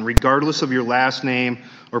everyone, regardless of your last name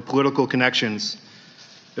or political connections.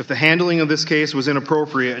 If the handling of this case was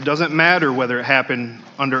inappropriate, it doesn't matter whether it happened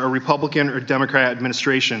under a Republican or Democrat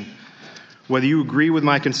administration. Whether you agree with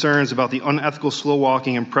my concerns about the unethical slow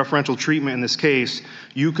walking and preferential treatment in this case,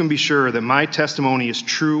 you can be sure that my testimony is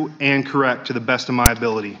true and correct to the best of my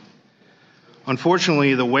ability.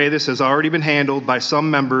 Unfortunately, the way this has already been handled by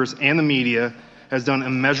some members and the media has done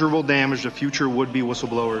immeasurable damage to future would-be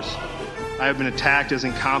whistleblowers. I have been attacked as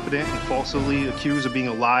incompetent and falsely accused of being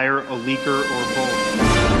a liar, a leaker, or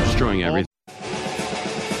both. Destroying everything.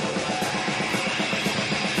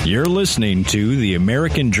 You're listening to The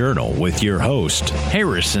American Journal with your host,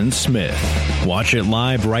 Harrison Smith. Watch it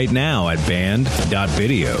live right now at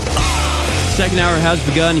band.video. Second hour has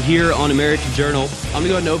begun here on American Journal. I'm going to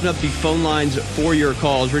go ahead and open up the phone lines for your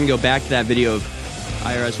calls. We're going to go back to that video of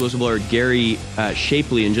IRS whistleblower Gary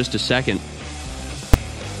Shapley in just a second.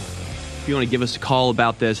 If you want to give us a call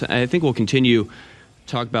about this, I think we'll continue to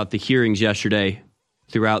talk about the hearings yesterday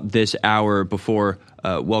throughout this hour before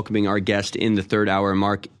welcoming our guest in the third hour,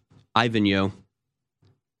 Mark Ivanyo.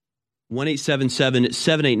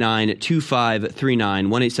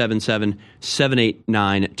 1-877-789-2539,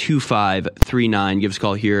 1-877-789-2539. Give us a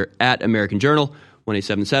call here at American Journal,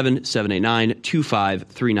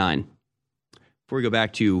 1-877-789-2539. Before we go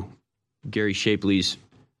back to Gary Shapley's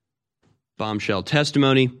bombshell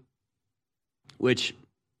testimony, which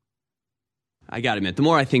I got to admit, the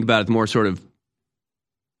more I think about it, the more sort of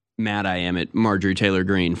mad I am at Marjorie Taylor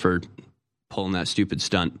Greene for pulling that stupid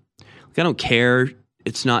stunt. Like, I don't care.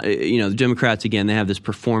 It's not, the Democrats, again, they have this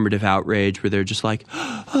performative outrage where they're just like,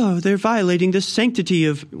 oh, they're violating the sanctity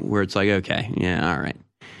of, where it's like, okay, yeah, all right.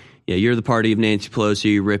 Yeah, you're the party of Nancy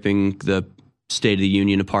Pelosi ripping the State of the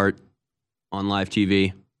Union apart on live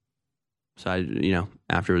TV. So,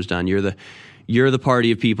 after it was done, you're the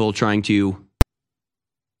party of people trying to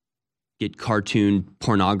get cartoon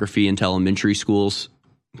pornography into elementary schools,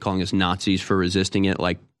 calling us Nazis for resisting it.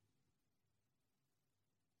 Like,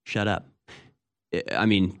 shut up. I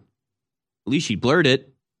mean, at least she blurred it.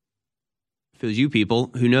 If it was you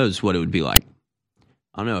people, who knows what it would be like.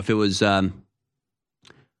 I don't know. If it was Hunter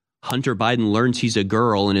Biden learns he's a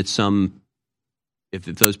girl and it's if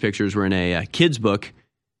those pictures were in a kid's book,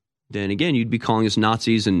 then again, you'd be calling us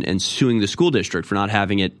Nazis and suing the school district for not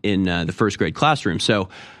having it in the first grade classroom. So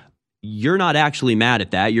you're not actually mad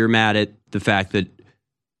at that. You're mad at the fact that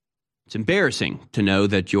it's embarrassing to know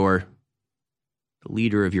that you're the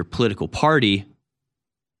leader of your political party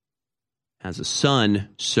has a son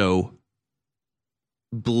so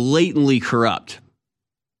blatantly corrupt,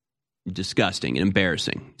 disgusting, and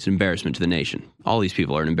embarrassing. It's an embarrassment to the nation. All these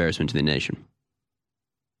people are an embarrassment to the nation.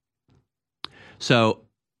 So,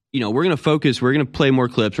 we're going to play more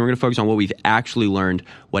clips. We're going to focus on what we've actually learned,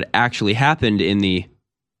 what actually happened in the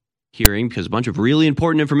hearing, because a bunch of really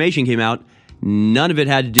important information came out. None of it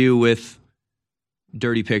had to do with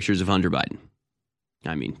dirty pictures of Hunter Biden.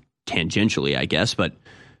 I mean, tangentially, I guess, but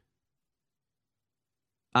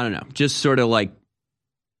I don't know. Just sort of like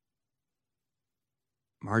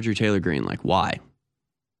Marjorie Taylor Greene, like, why?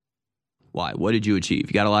 Why? What did you achieve?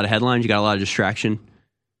 You got a lot of headlines. You got a lot of distraction.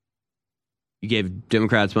 You gave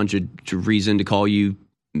Democrats a bunch of reason to call you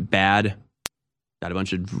bad. Got a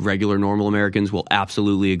bunch of regular, normal Americans will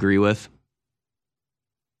absolutely agree with.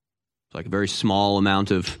 It's like a very small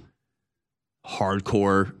amount of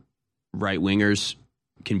hardcore right-wingers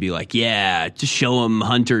can be like, yeah, just show them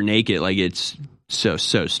Hunter naked. Like, it's so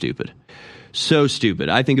stupid. So stupid.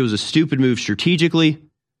 I think it was a stupid move strategically.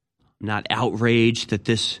 I'm not outraged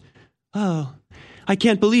that I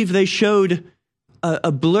can't believe they showed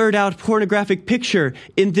a blurred out pornographic picture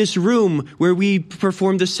in this room where we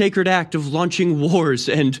performed the sacred act of launching wars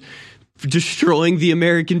and destroying the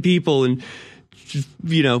American people and,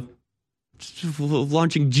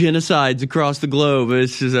 launching genocides across the globe.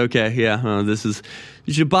 It's just, okay, yeah, this is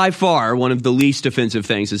by far one of the least offensive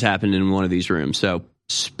things that's happened in one of these rooms. So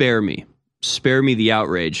spare me the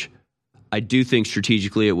outrage. I do think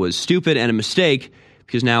strategically it was stupid and a mistake,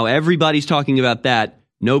 because now everybody's talking about that.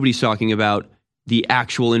 Nobody's talking about the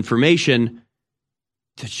actual information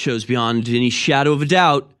that shows beyond any shadow of a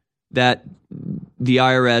doubt that the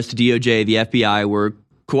IRS, the DOJ, the FBI were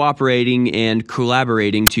cooperating and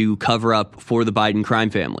collaborating to cover up for the Biden crime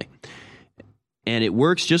family. And it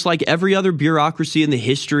works just like every other bureaucracy in the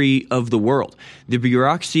history of the world. The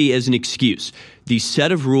bureaucracy is an excuse. The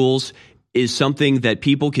set of rules is something that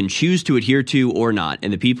people can choose to adhere to or not.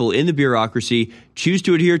 And the people in the bureaucracy choose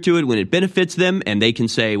to adhere to it when it benefits them. And they can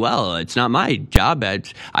say, well, it's not my job.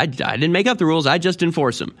 I didn't make up the rules. I just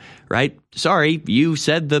enforce them, right? Sorry, you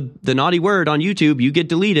said the naughty word on YouTube. You get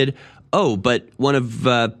deleted. Oh, but one of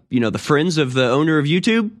the friends of the owner of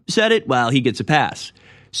YouTube said it. Well, he gets a pass.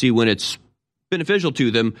 See, when it's beneficial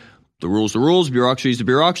to them, the rules, bureaucracy is the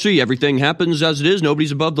bureaucracy. Everything happens as it is.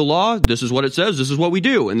 Nobody's above the law. This is what it says. This is what we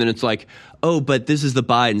do. And then it's like, oh, but this is the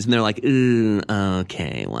Bidens. And they're like,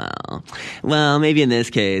 okay, well, maybe in this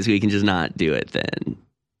case we can just not do it then.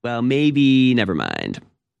 Well, maybe, never mind.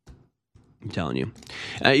 I'm telling you.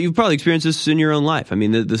 You've probably experienced this in your own life. I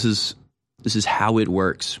mean, this is how it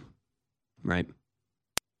works, right?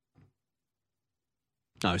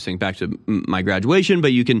 I was thinking back to my graduation,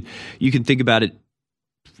 but you can think about it.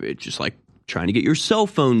 It's just like trying to get your cell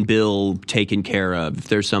phone bill taken care of. If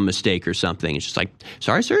there's some mistake or something, it's just like,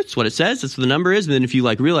 sorry, sir, it's what it says. That's what the number is. And then if you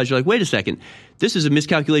realize, you're like, wait a second, this is a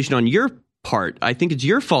miscalculation on your part. I think it's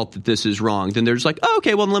your fault that this is wrong. Then they're just like, oh,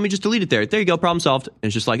 okay, well, then let me just delete it there. There you go, problem solved. And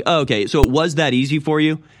it's just like, oh, okay, so it was that easy for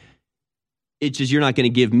you. It's just you're not going to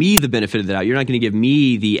give me the benefit of the doubt. You're not going to give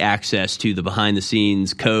me the access to the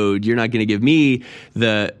behind-the-scenes code. You're not going to give me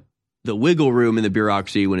the wiggle room in the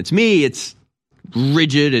bureaucracy. When it's me, it's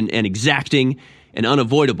rigid and exacting and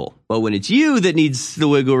unavoidable. But when it's you that needs the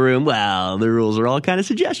wiggle room, well, the rules are all kind of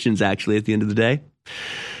suggestions, actually, at the end of the day.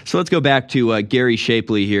 So let's go back to Gary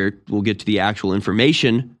Shapley here. We'll get to the actual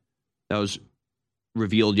information that was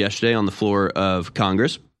revealed yesterday on the floor of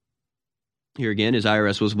Congress. Here again is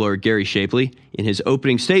IRS whistleblower Gary Shapley in his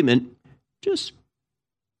opening statement, just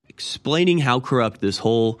explaining how corrupt this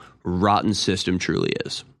whole rotten system truly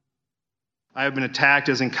is. I have been attacked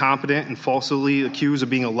as incompetent and falsely accused of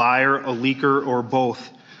being a liar, a leaker, or both,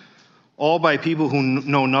 all by people who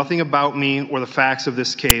know nothing about me or the facts of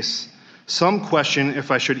this case. Some question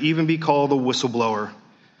if I should even be called a whistleblower,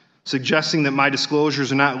 suggesting that my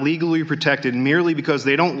disclosures are not legally protected merely because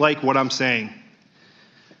they don't like what I'm saying.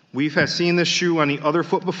 We've seen this shoe on the other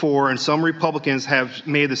foot before, and some Republicans have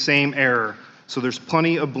made the same error, so there's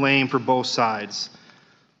plenty of blame for both sides.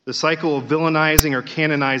 The cycle of villainizing or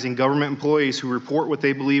canonizing government employees who report what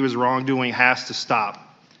they believe is wrongdoing has to stop.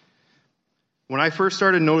 When I first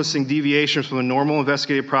started noticing deviations from the normal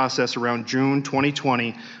investigative process around June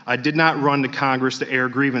 2020, I did not run to Congress to air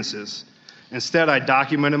grievances. Instead, I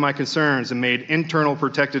documented my concerns and made internal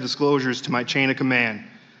protected disclosures to my chain of command.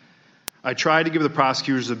 I tried to give the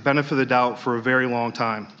prosecutors the benefit of the doubt for a very long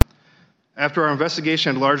time. After our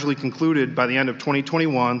investigation had largely concluded by the end of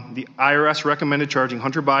 2021, the IRS recommended charging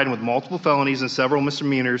Hunter Biden with multiple felonies and several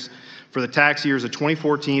misdemeanors for the tax years of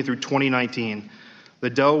 2014 through 2019. The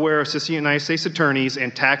Delaware Assistant United States Attorneys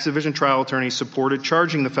and Tax Division Trial Attorneys supported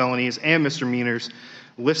charging the felonies and misdemeanors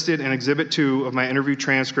listed in Exhibit 2 of my interview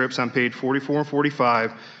transcripts on page 44 and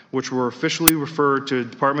 45, which were officially referred to the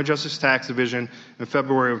Department of Justice Tax Division in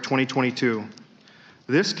February of 2022.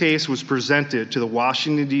 This case was presented to the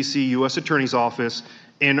Washington, D.C. U.S. Attorney's Office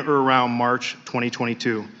in or around March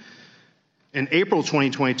 2022. In April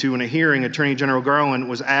 2022, in a hearing, Attorney General Garland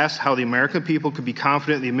was asked how the American people could be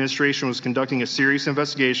confident the administration was conducting a serious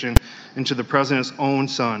investigation into the president's own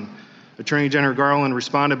son. Attorney General Garland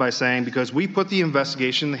responded by saying, because we put the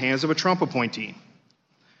investigation in the hands of a Trump appointee.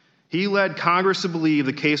 He led Congress to believe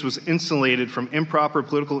the case was insulated from improper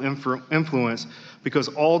political influence because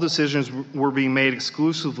all decisions were being made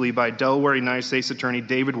exclusively by Delaware United States Attorney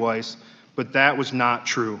David Weiss, but that was not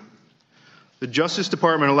true. The Justice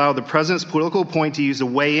Department allowed the president's political appointees to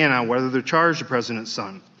weigh in on whether to charge the president's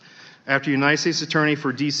son. After United States Attorney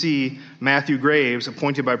for D.C., Matthew Graves,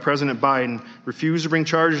 appointed by President Biden, refused to bring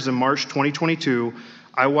charges in March 2022,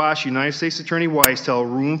 I watched United States Attorney Weiss tell a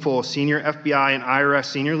room full of senior FBI and IRS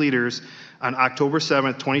senior leaders on October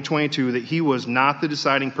 7, 2022, that he was not the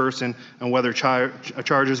deciding person on whether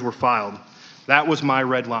charges were filed. That was my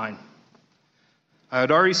red line. I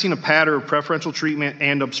had already seen a pattern of preferential treatment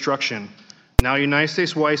and obstruction. Now United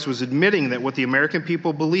States Weiss was admitting that what the American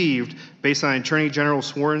people believed based on the Attorney General's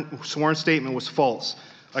sworn statement was false.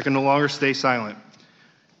 I can no longer stay silent.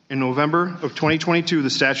 In November of 2022, the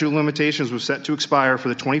statute of limitations was set to expire for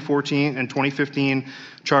the 2014 and 2015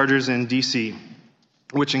 charges in D.C.,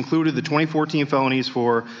 which included the 2014 felonies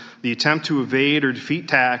for the attempt to evade or defeat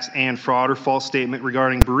tax and fraud or false statement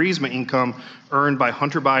regarding bereavement income earned by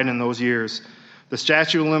Hunter Biden in those years. The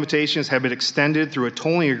statute of limitations had been extended through a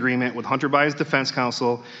tolling agreement with Hunter Biden's defense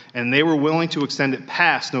counsel, and they were willing to extend it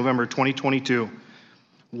past November 2022.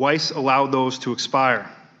 Weiss allowed those to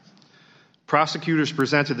expire. Prosecutors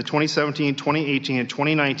presented the 2017, 2018, and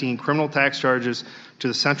 2019 criminal tax charges to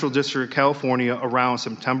the Central District of California around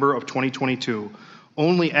September of 2022,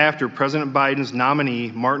 only after President Biden's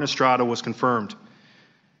nominee, Martin Estrada, was confirmed.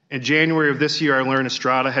 In January of this year, I learned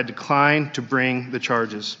Estrada had declined to bring the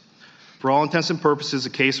charges. For all intents and purposes, the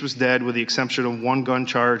case was dead with the exception of one gun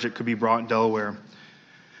charge that could be brought in Delaware.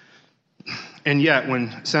 And yet,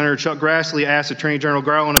 when Senator Chuck Grassley asked Attorney General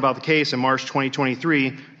Garland about the case in March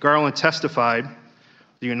 2023, Garland testified,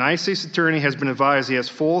 the United States Attorney has been advised he has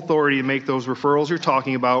full authority to make those referrals you're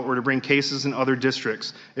talking about or to bring cases in other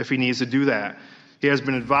districts if he needs to do that. He has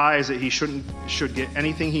been advised that he should get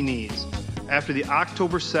anything he needs. After the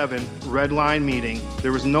October 7 Red Line meeting,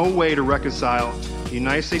 there was no way to reconcile the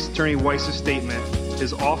United States Attorney Weiss's statement,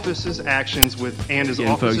 his office's actions with, and his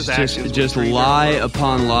Again, office's folks, actions. just lie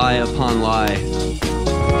upon lie upon lie.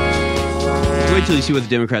 Wait till you see what the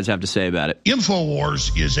Democrats have to say about it.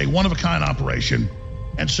 InfoWars is a one-of-a-kind operation,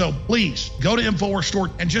 and so please go to InfoWars store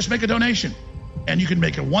and just make a donation. And you can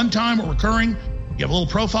make it one-time or recurring. You have a little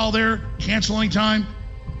profile there, cancel anytime.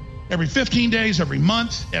 Every 15 days, every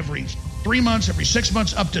month, every 3 months, every 6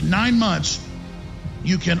 months, up to 9 months,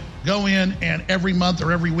 you can go in and every month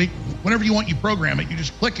or every week, whenever you want, you program it. You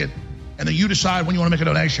just click it, and then you decide when you want to make a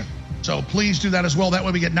donation. So please do that as well. That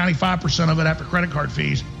way we get 95% of it after credit card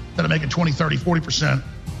fees instead of making 20, 30, 40%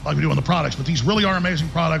 like we do on the products. But these really are amazing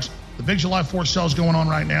products. The big July 4th sale is going on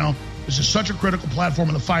right now. This is such a critical platform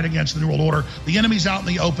in the fight against the New World Order. The enemy's out in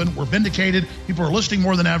the open. We're vindicated. People are listening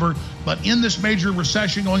more than ever. But in this major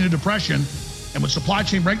recession, going into depression, and with supply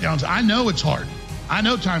chain breakdowns, I know it's hard. I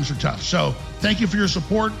know times are tough. So thank you for your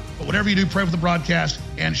support. But whatever you do, pray for the broadcast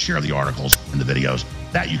and share the articles and the videos.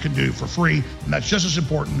 That you can do for free. And that's just as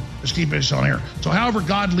important as keeping us on air. So however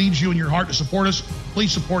God leads you in your heart to support us,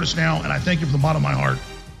 please support us now. And I thank you from the bottom of my heart.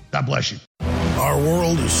 God bless you. Our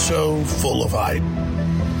world is so full of hype.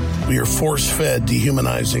 We are force-fed,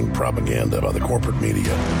 dehumanizing propaganda by the corporate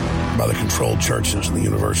media, by the controlled churches and the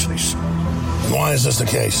universities. And why is this the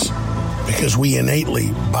case? Because we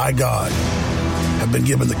innately, by God, have been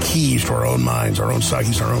given the keys to our own minds, our own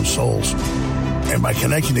psyches, our own souls. And by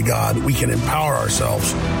connecting to God, we can empower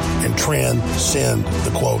ourselves and transcend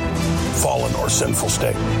the, quote, fallen or sinful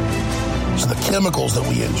state. So the chemicals that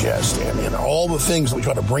we ingest and all the things that we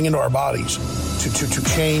try to bring into our bodies to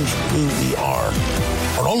change who we are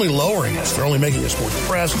only lowering us. They're only making us more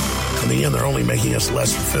depressed. In the end, they're only making us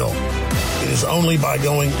less fulfilled. It is only by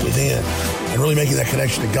going within and really making that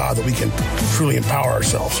connection to God that we can truly empower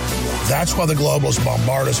ourselves. That's why the globalists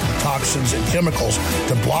bombard us with toxins and chemicals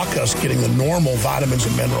to block us getting the normal vitamins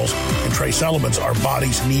and minerals and trace elements our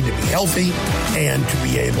bodies need to be healthy and to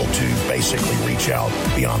be able to basically reach out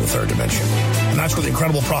beyond the third dimension. And that's where the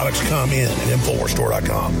incredible products come in at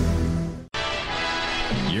InfoWarsStore.com.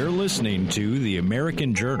 You're listening to The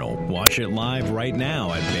American Journal. Watch it live right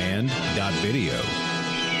now at band.video.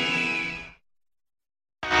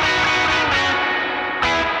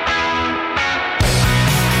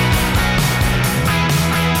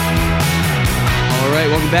 All right,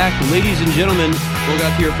 welcome back. Ladies and gentlemen, we'll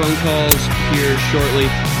get to your phone calls here shortly.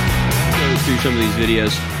 Go through some of these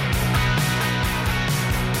videos.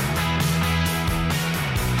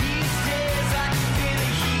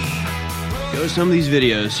 Go to some of these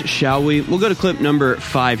videos, shall we? We'll go to clip number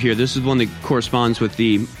 5 here. This is one that corresponds with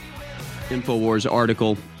the InfoWars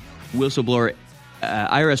article.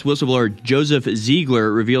 IRS whistleblower Joseph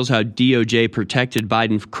Ziegler reveals how DOJ protected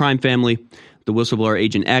Biden crime family. The whistleblower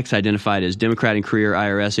Agent X, identified as Democrat and career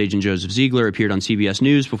IRS agent Joseph Ziegler, appeared on CBS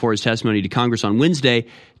News before his testimony to Congress on Wednesday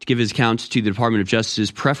to give his account to the Department of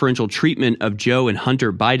Justice's preferential treatment of Joe and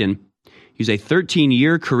Hunter Biden. He's a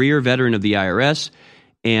 13-year career veteran of the IRS,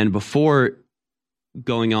 and before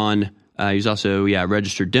going on, he's also a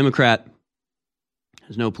registered Democrat.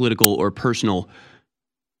 Has no political or personal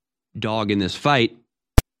dog in this fight,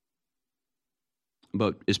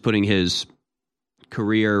 but is putting his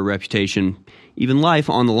career, reputation, even life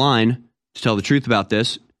on the line to tell the truth about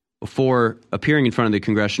this. Before appearing in front of the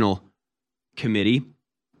congressional committee,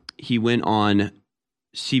 he went on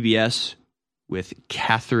CBS with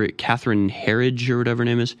Catherine Herridge, or whatever her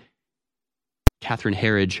name is. Catherine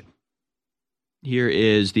Herridge. Here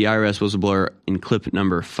is the IRS whistleblower in clip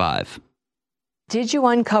number 5. Did you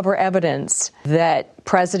uncover evidence that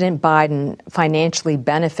President Biden financially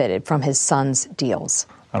benefited from his son's deals?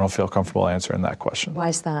 I don't feel comfortable answering that question. Why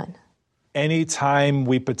is that? Anytime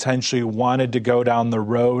we potentially wanted to go down the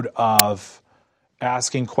road of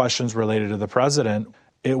asking questions related to the president,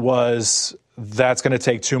 it was, that's going to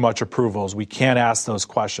take too much approvals. We can't ask those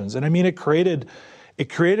questions. And I mean, it created it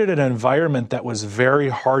created an environment that was very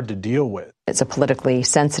hard to deal with. It's a politically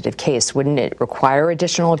sensitive case. Wouldn't it require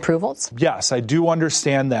additional approvals? Yes, I do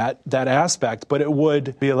understand that aspect, but it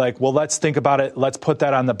would be like, well, let's think about it. Let's put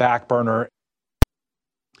that on the back burner.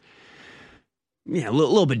 Yeah, a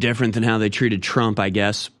little bit different than how they treated Trump, I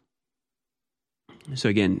guess. So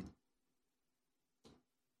again,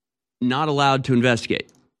 not allowed to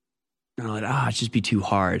investigate. Like, it'd just be too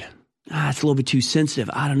hard. It's a little bit too sensitive.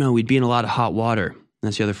 I don't know. We'd be in a lot of hot water.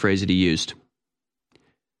 That's the other phrase that he used.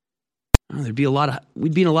 We'd be in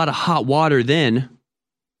a lot of hot water then.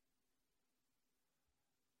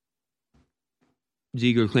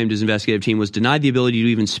 Ziegler claimed his investigative team was denied the ability to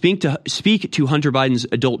even speak to Hunter Biden's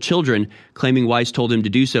adult children, claiming Weiss told him to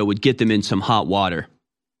do so would get them in some hot water.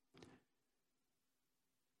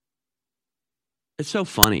 It's so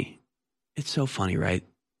funny. It's so funny, right?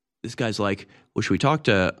 This guy's like, well, should we talk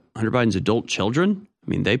to Hunter Biden's adult children? I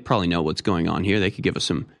mean, they probably know what's going on here. They could give us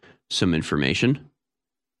some information.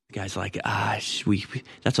 The guy's like,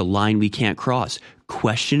 that's a line we can't cross.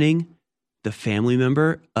 Questioning the family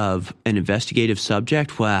member of an investigative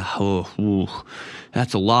subject? Wow,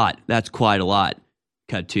 that's a lot. That's quite a lot.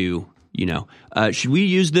 Cut to, should we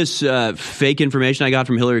use this fake information I got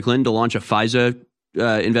from Hillary Clinton to launch a FISA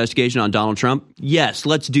investigation on Donald Trump? Yes,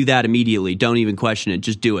 let's do that immediately. Don't even question it.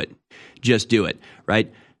 Just do it. Just do it,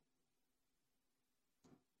 right?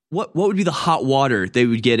 What would be the hot water they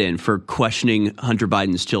would get in for questioning Hunter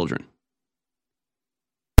Biden's children?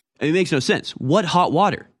 It makes no sense. What hot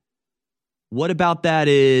water? What about that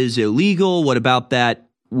is illegal? What about that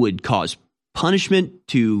would cause punishment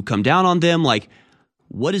to come down on them? Like,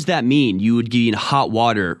 what does that mean? You would get in hot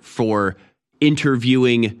water for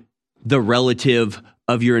interviewing the relative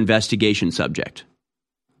of your investigation subject.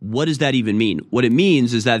 What does that even mean? What it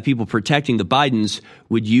means is that people protecting the Bidens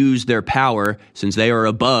would use their power, since they are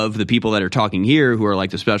above the people that are talking here, who are like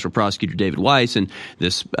the special prosecutor David Weiss and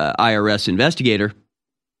this IRS investigator.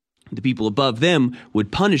 The people above them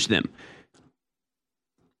would punish them.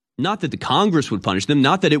 Not that the Congress would punish them,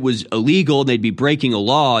 not that it was illegal and they'd be breaking a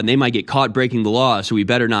law and they might get caught breaking the law, so we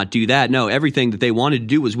better not do that. No, everything that they wanted to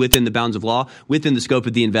do was within the bounds of law, within the scope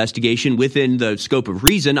of the investigation, within the scope of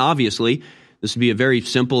reason, obviously. This would be a very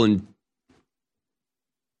simple and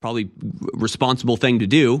probably responsible thing to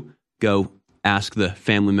do. Go ask the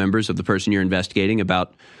family members of the person you're investigating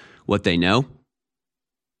about what they know.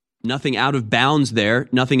 Nothing out of bounds there,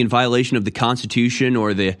 nothing in violation of the Constitution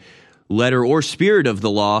or the letter or spirit of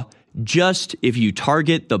the law. Just if you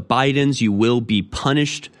target the Bidens, you will be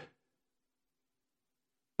punished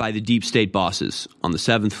by the deep state bosses on the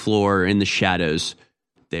 7th floor in the shadows.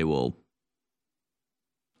 They will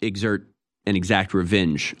exert and exact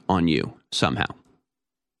revenge on you somehow.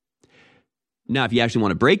 Now, if you actually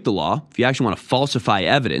want to break the law, if you actually want to falsify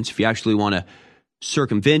evidence, if you actually want to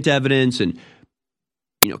circumvent evidence and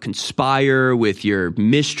conspire with your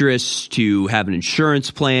mistress to have an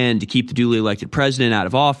insurance plan to keep the duly elected president out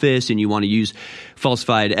of office, and you want to use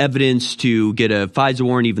falsified evidence to get a FISA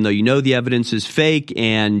warrant, even though you know the evidence is fake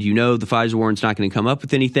and you know the FISA warrant's not going to come up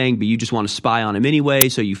with anything, but you just want to spy on him anyway,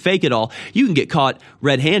 so you fake it all, you can get caught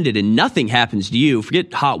red-handed and nothing happens to you.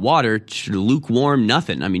 Forget hot water, lukewarm,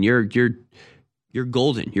 nothing. I mean, you're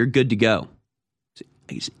golden. You're good to go.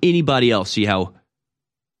 Does anybody else see how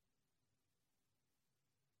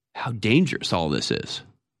dangerous all this is?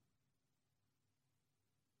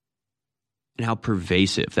 And how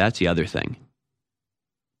pervasive. That's the other thing.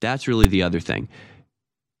 That's really the other thing.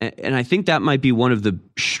 And I think that might be one of the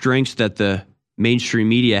strengths that the mainstream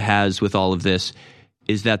media has with all of this,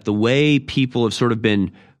 is that the way people have sort of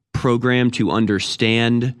been programmed to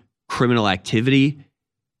understand criminal activity,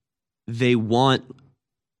 they want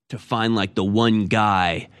to find like the one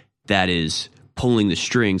guy that is pulling the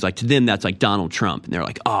strings. Like, to them, that's like Donald Trump. And they're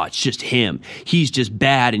like, oh, it's just him. He's just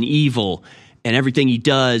bad and evil. And everything he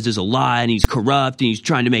does is a lie, and he's corrupt, and he's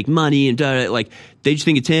trying to make money, and like, they just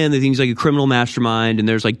think it's him. They think he's like a criminal mastermind, and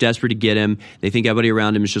they're just like desperate to get him. They think everybody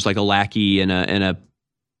around him is just like a lackey and a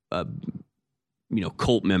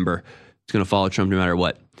cult member. It's going to follow Trump no matter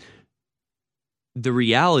what. The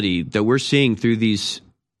reality that we're seeing through these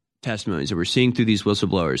testimonies, that we're seeing through these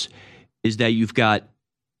whistleblowers, is that you've got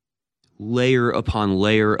layer upon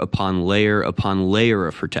layer upon layer upon layer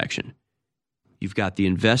of protection. You've got the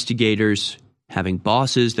investigators having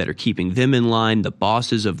bosses that are keeping them in line. The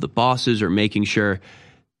bosses of the bosses are making sure,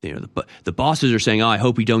 the bosses are saying, oh, I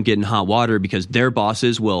hope we don't get in hot water, because their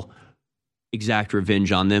bosses will exact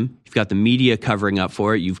revenge on them. You've got the media covering up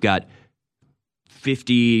for it. You've got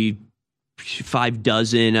 55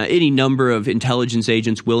 dozen, any number of intelligence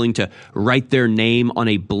agents willing to write their name on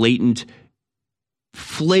a blatant,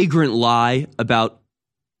 flagrant lie about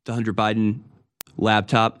the Hunter Biden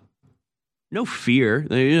laptop. No fear.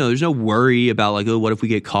 There's no worry about like, oh, what if we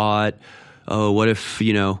get caught? Oh, what if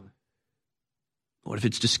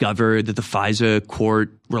it's discovered that the FISA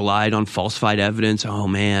court relied on falsified evidence? Oh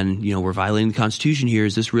man, we're violating the Constitution here.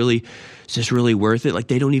 Is this really worth it? Like,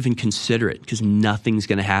 they don't even consider it because nothing's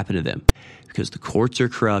going to happen to them because the courts are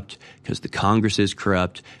corrupt, because the Congress is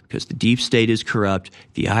corrupt, because the deep state is corrupt,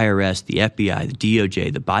 the IRS, the FBI, the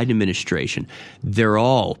DOJ, the Biden administration. They're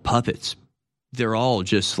all puppets. They're all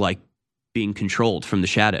just like being controlled from the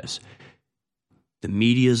shadows. The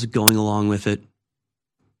media is going along with it.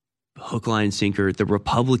 Hook, line, sinker. The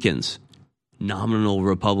Republicans, nominal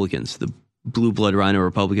Republicans, the blue blood rhino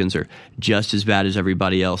Republicans are just as bad as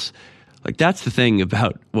everybody else. Like, that's the thing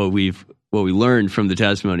about what we learned from the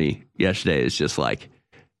testimony yesterday is just like,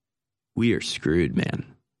 we are screwed, man.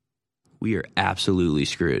 We are absolutely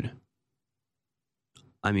screwed.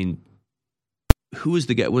 I mean, who was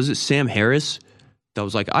the guy? Was it Sam Harris? That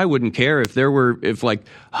was like, I wouldn't care if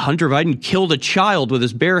Hunter Biden killed a child with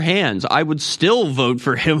his bare hands. I would still vote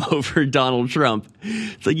for him over Donald Trump.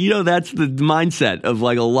 It's like, that's the mindset of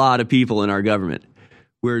like a lot of people in our government,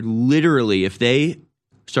 where literally if they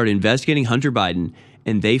started investigating Hunter Biden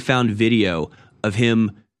and they found video of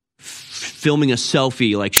him filming a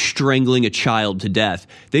selfie, like strangling a child to death,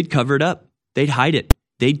 they'd cover it up. They'd hide it.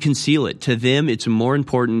 They'd conceal it. To them, it's more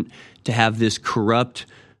important to have this corrupt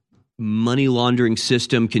money laundering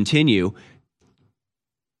system continue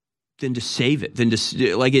than to save it,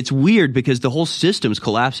 it's weird because the whole system's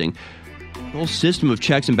collapsing. The whole system of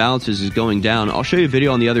checks and balances is going down. I'll show you a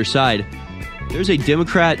video on the other side. There's a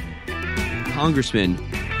Democrat congressman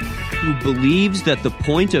who believes that the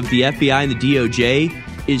point of the FBI and the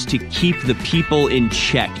DOJ is to keep the people in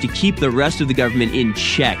check, to keep the rest of the government in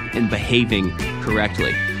check and behaving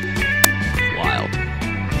correctly. Wild.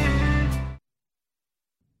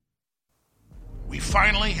 We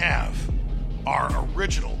finally have our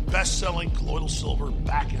original best-selling colloidal silver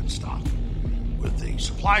back in stock. With the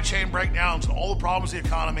supply chain breakdowns and all the problems of the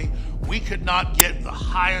economy, we could not get the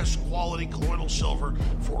highest quality colloidal silver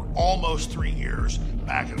for almost 3 years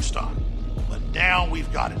back in stock. But now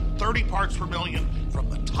we've got it 30 parts per million from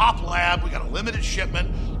the top lab. We got a limited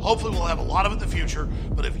shipment. Hopefully we'll have a lot of it in the future.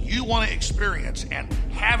 But if you want to experience and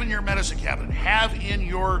have in your medicine cabinet, have in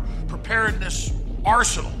your preparedness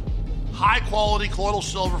arsenal, high-quality colloidal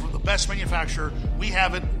silver from the best manufacturer, we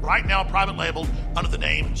have it right now private labeled under the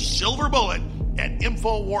name Silver Bullet at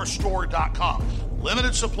InfoWarsStore.com.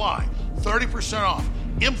 Limited supply, 30% off.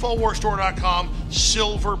 InfoWarsStore.com,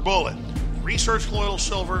 Silver Bullet. Research colloidal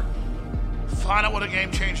silver, find out what a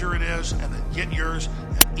game changer it is, and then get yours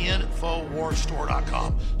at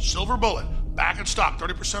InfoWarsStore.com. Silver Bullet, back in stock,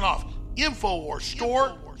 30% off.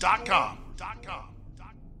 InfoWarsStore.com.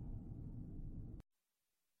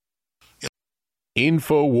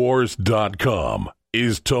 Infowars.com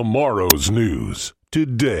is tomorrow's news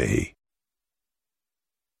today.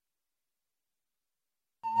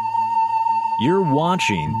 You're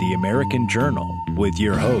watching The American Journal with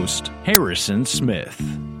your host, Harrison Smith.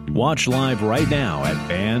 Watch live right now at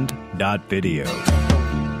band.video.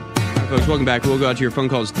 Folks, welcome back. We'll go out to your phone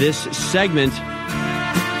calls. This segment,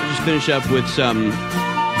 we'll just finish up with some of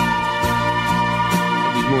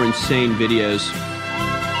these more insane videos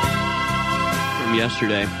from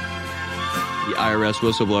yesterday. The IRS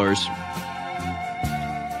whistleblowers.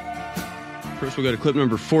 First, we'll go to clip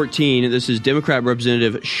number 14. This is Democrat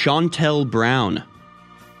Representative Shontel Brown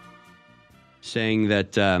saying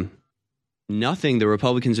that nothing the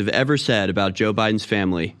Republicans have ever said about Joe Biden's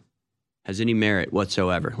family has any merit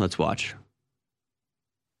whatsoever. Let's watch.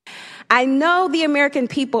 I know the American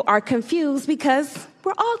people are confused because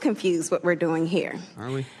we're all confused what we're doing here.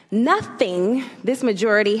 Are we? Nothing this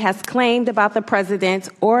majority has claimed about the president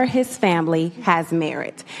or his family has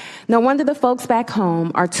merit. No wonder the folks back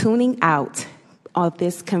home are tuning out of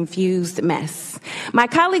this confused mess. My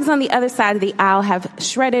colleagues on the other side of the aisle have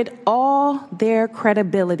shredded all their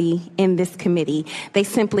credibility in this committee. They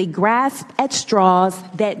simply grasp at straws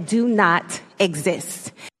that do not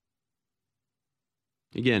exist.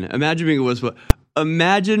 Again, imagine being a whistleblower.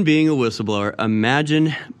 Imagine being a whistleblower.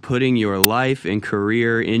 Imagine putting your life and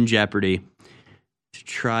career in jeopardy to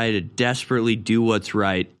try to desperately do what's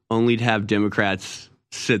right, only to have Democrats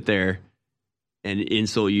sit there and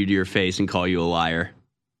insult you to your face and call you a liar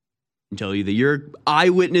and tell you that your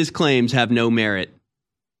eyewitness claims have no merit.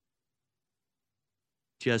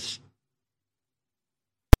 Just,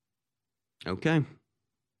 okay. Of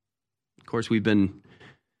course, we've been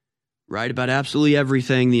right about absolutely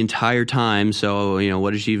everything the entire time, so,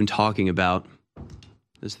 what is she even talking about?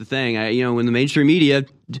 That's the thing. When the mainstream media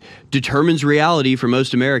determines reality for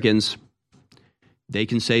most Americans, they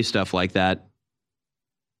can say stuff like that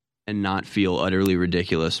and not feel utterly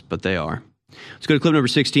ridiculous, but they are. Let's go to clip number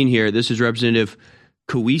 16 here. This is Representative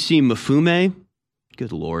Kawisi Mafume.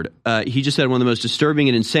 Good Lord. He just said one of the most disturbing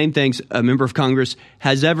and insane things a member of Congress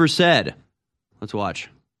has ever said. Let's watch.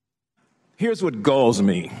 Here's what galls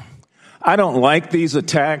me. I don't like these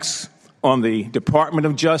attacks on the Department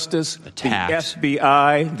of Justice, the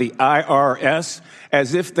FBI, the IRS,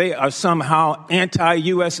 as if they are somehow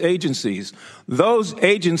anti-U.S. agencies. Those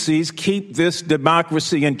agencies keep this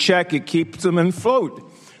democracy in check. It keeps them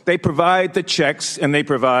afloat. They provide the checks and they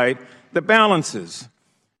provide the balances.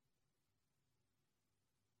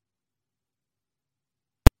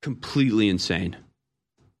 Completely insane.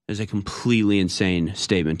 That is a completely insane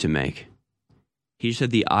statement to make. He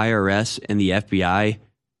said the IRS and the FBI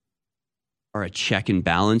are a check and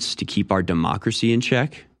balance to keep our democracy in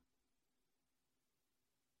check.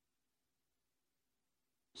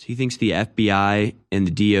 So he thinks the FBI and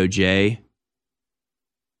the DOJ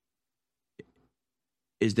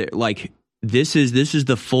is there, like, this is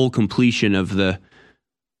the full completion of the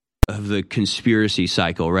conspiracy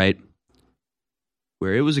cycle, right?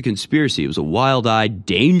 Where it was a conspiracy, it was a wild-eyed,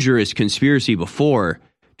 dangerous conspiracy before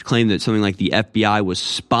to claim that something like the FBI was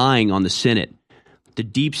spying on the Senate. The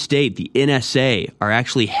deep state, the NSA, are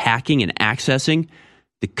actually hacking and accessing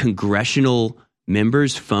the congressional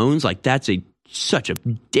members' phones. Like, that's such a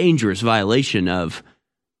dangerous violation of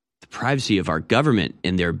the privacy of our government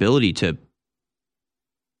and their ability to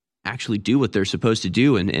actually do what they're supposed to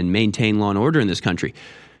do and maintain law and order in this country.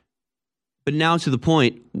 But now to the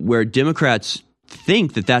point where Democrats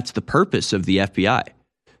think that that's the purpose of the FBI.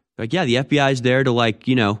 Like, yeah, the FBI is there to, like,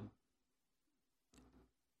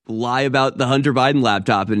 lie about the Hunter Biden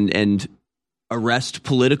laptop and arrest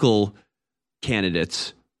political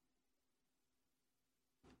candidates.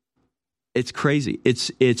 It's crazy.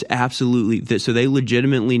 It's absolutely, so they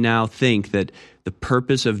legitimately now think that the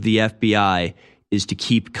purpose of the FBI is to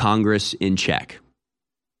keep Congress in check.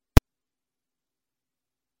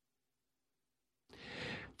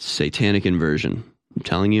 Satanic inversion. I'm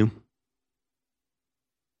telling you.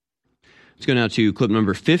 Let's go now to clip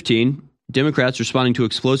number 15. Democrats responding to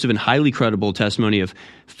explosive and highly credible testimony of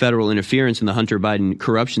federal interference in the Hunter Biden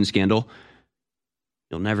corruption scandal.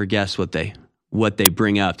 You'll never guess what they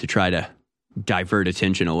bring up to try to divert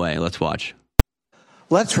attention away. Let's watch.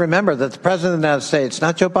 Let's remember that the President of the United States,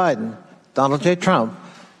 not Joe Biden, Donald J. Trump,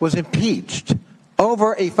 was impeached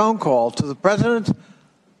over a phone call to the President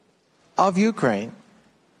of Ukraine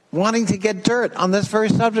wanting to get dirt on this very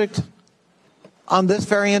subject, on this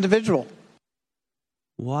very individual.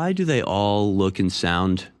 Why do they all look and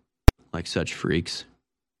sound like such freaks?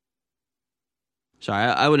 Sorry,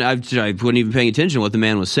 I wasn't even paying attention to what the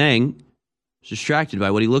man was saying. I was distracted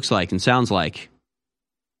by what he looks like and sounds like.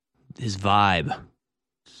 His vibe.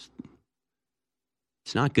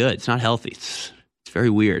 It's not good. It's not healthy. It's very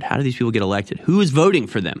weird. How do these people get elected? Who is voting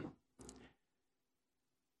for them?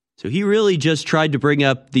 So he really just tried to bring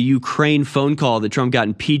up the Ukraine phone call that Trump got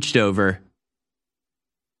impeached over,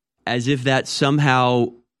 as if that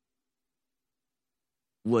somehow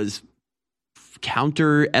was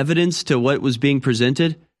counter evidence to what was being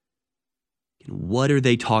presented. What are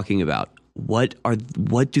they talking about? What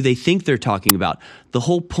do they think they're talking about? The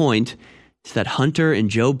whole point is that Hunter and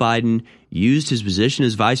Joe Biden used his position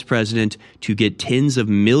as vice president to get tens of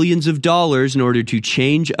millions of dollars in order to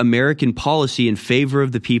change American policy in favor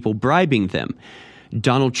of the people bribing them.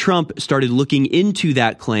 Donald Trump started looking into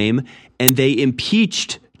that claim, and they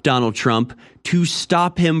impeached Donald Trump to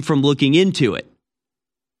stop him from looking into it.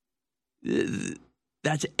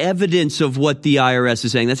 That's evidence of what the IRS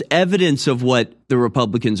is saying. That's evidence of what the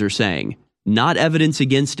Republicans are saying, not evidence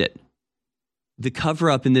against it. The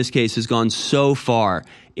cover-up in this case has gone so far.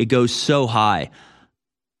 It goes so high.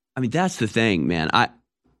 I mean, that's the thing, man.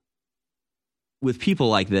 With people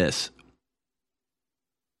like this,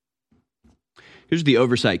 here's what the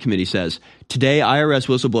Oversight Committee says. Today, IRS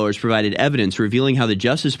whistleblowers provided evidence revealing how the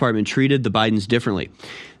Justice Department treated the Bidens differently.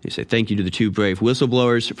 They say thank you to the two brave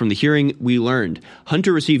whistleblowers. From the hearing, we learned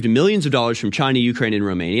Hunter received millions of dollars from China, Ukraine, and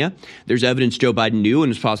Romania. There's evidence Joe Biden knew and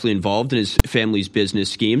was possibly involved in his family's business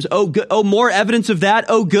schemes. Oh, good. Oh, more evidence of that?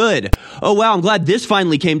 Oh, good. Oh, wow, I'm glad this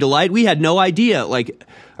finally came to light. We had no idea. Like,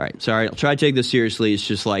 all right, sorry, I'll try to take this seriously. It's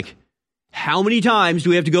just like, how many times do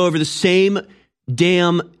we have to go over the same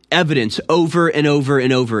damn evidence over and over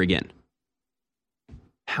and over again?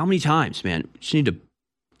 How many times, man? Just need to...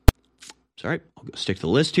 Sorry, I'll go stick to the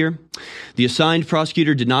list here. The assigned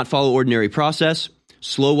prosecutor did not follow ordinary process.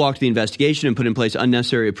 slow-walked the investigation and put in place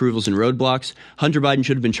unnecessary approvals and roadblocks. Hunter Biden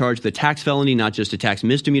should have been charged with a tax felony, not just a tax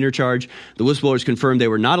misdemeanor charge. The whistleblowers confirmed they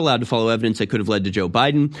were not allowed to follow evidence that could have led to Joe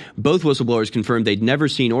Biden. Both whistleblowers confirmed they'd never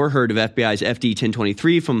seen or heard of FBI's FD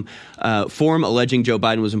 1023 from form alleging Joe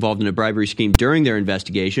Biden was involved in a bribery scheme during their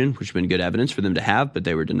investigation, which would have been good evidence for them to have, but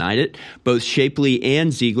they were denied it. Both Shapley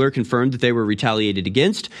and Ziegler confirmed that they were retaliated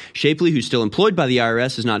against. Shapley, who's still employed by the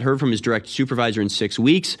IRS, has not heard from his direct supervisor in 6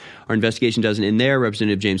 weeks. Our investigation doesn't end there.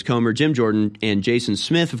 Representative James Comer, Jim Jordan, and Jason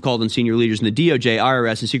Smith have called on senior leaders in the DOJ,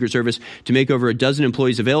 IRS, and Secret Service to make over a dozen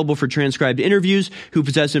employees available for transcribed interviews who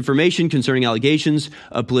possess information concerning allegations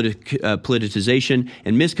of politicization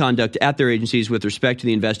and misconduct at their agencies with respect to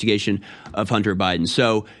the investigation of Hunter Biden.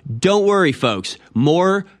 So don't worry, folks.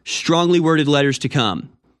 More strongly worded letters to come.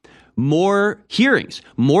 More hearings,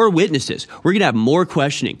 more witnesses. We're going to have more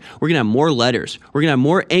questioning. We're going to have more letters. We're going to have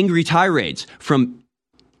more angry tirades from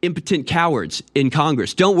impotent cowards in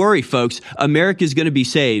Congress. Don't worry, folks. America's going to be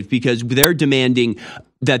saved because they're demanding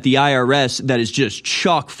that the IRS, that is just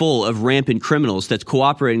chock full of rampant criminals, that's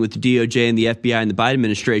cooperating with the DOJ and the FBI and the Biden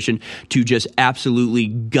administration to just absolutely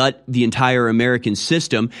gut the entire American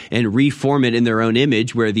system and reform it in their own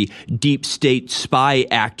image, where the deep state spy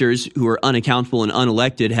actors who are unaccountable and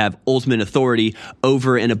unelected have ultimate authority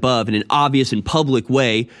over and above in an obvious and public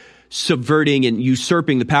way, subverting and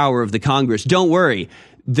usurping the power of the Congress. Don't worry.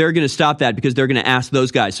 They're going to stop that because they're going to ask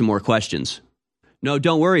those guys some more questions. No,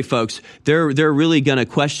 don't worry, folks. They're really going to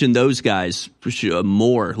question those guys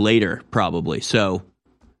more later, probably. So,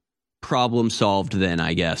 problem solved then,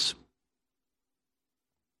 I guess.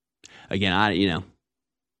 Again,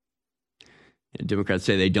 Democrats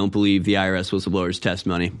say they don't believe the IRS whistleblower's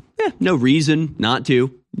testimony. No reason not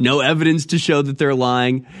to. No evidence to show that they're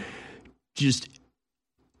lying. Just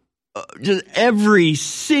every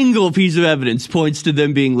single piece of evidence points to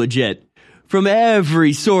them being legit. From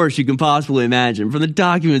every source you can possibly imagine, from the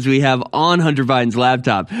documents we have on Hunter Biden's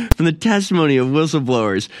laptop, from the testimony of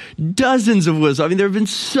whistleblowers, dozens of whistleblowers. I mean, there have been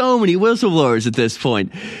so many whistleblowers at this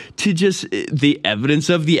point, to just the evidence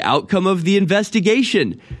of the outcome of the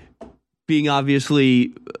investigation being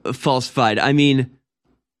obviously falsified. I mean,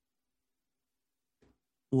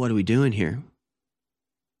 what are we doing here?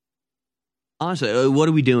 Honestly, what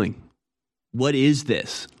are we doing? What is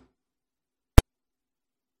this?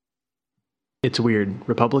 It's weird.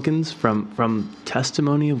 Republicans, from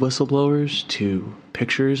testimony of whistleblowers to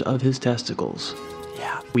pictures of his testicles.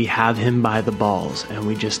 Yeah. We have him by the balls, and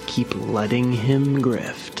we just keep letting him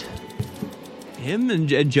grift. Him and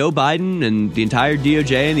Joe Biden and the entire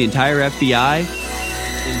DOJ and the entire FBI.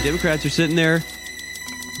 And Democrats are sitting there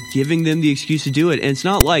giving them the excuse to do it. And it's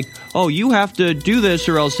not like, oh, you have to do this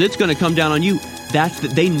or else it's going to come down on you.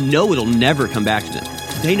 They know it'll never come back to them.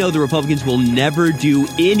 They know the Republicans will never do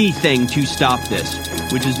anything to stop this,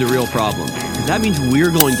 which is the real problem. Because that means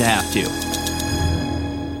we're going to have to.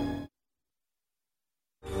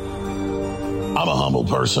 I'm a humble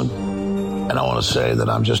person, and I want to say that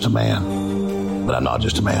I'm just a man. But I'm not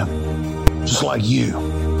just a man. Just like you.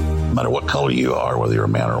 No matter what color you are, whether you're a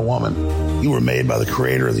man or a woman, you were made by the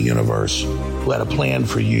creator of the universe, who had a plan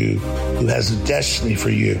for you, who has a destiny for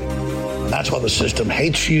you. And that's why the system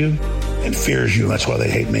hates you and fears you, and that's why they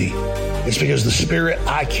hate me. It's because the spirit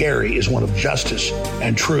I carry is one of justice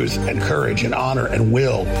and truth and courage and honor and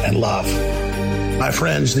will and love. My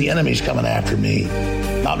friends, the enemy's coming after me,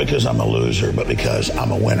 not because I'm a loser, but because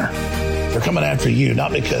I'm a winner. They're coming after you,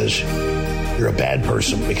 not because you're a bad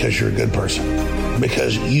person, because you're a good person,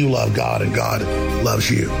 because you love God and God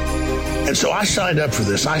loves you. And so I signed up for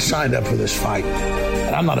this. I signed up for this fight.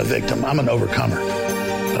 And I'm not a victim. I'm an overcomer.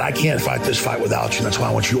 But I can't fight this fight without you. That's why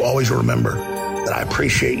I want you to always remember that I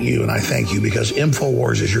appreciate you and I thank you, because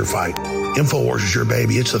InfoWars is your fight. InfoWars is your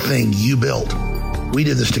baby. It's the thing you built. We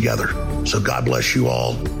did this together. So God bless you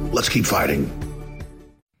all. Let's keep fighting.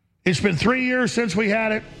 It's been 3 years since we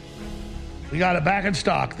had it. We got it back in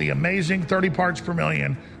stock. The amazing 30 parts per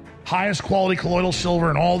million, highest quality colloidal silver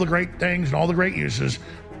and all the great things and all the great uses.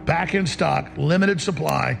 Back in stock, limited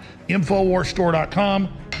supply.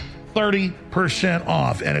 InfoWarsStore.com. 30%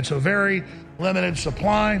 off, and it's a very limited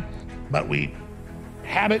supply, but we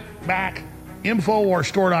have it back.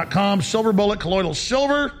 InfoWarsStore.com. Silver Bullet Colloidal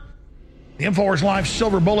Silver. The InfoWars Life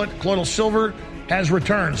Silver Bullet Colloidal Silver has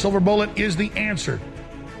returned. Silver Bullet is the answer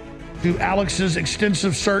to Alex's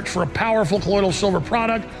extensive search for a powerful colloidal silver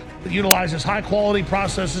product that utilizes high-quality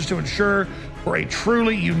processes to ensure for a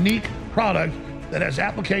truly unique product that has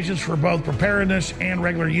applications for both preparedness and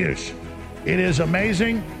regular use. It is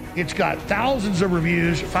amazing. It's got thousands of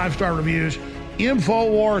reviews, 5-star reviews.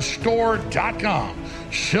 InfoWarsStore.com.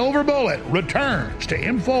 Silver Bullet returns to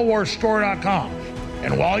InfoWarsStore.com.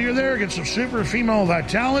 And while you're there, get some super female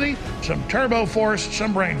vitality, some turbo force,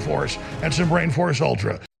 some brain force, and some brain force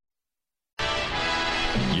ultra.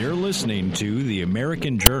 You're listening to The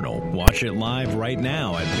American Journal. Watch it live right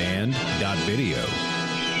now at band.video. All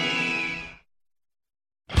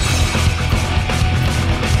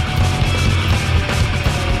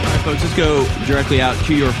right, folks, let's go directly out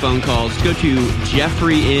to your phone calls. Let's go to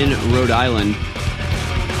Jeffrey in Rhode Island.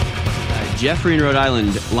 Jeffrey in Rhode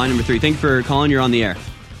Island, line number 3. Thank you for calling. You're on the air.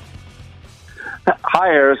 Hi,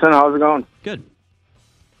 Harrison. How's it going? Good.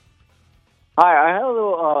 Hi. I had a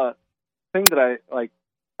little thing that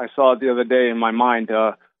I saw the other day in my mind.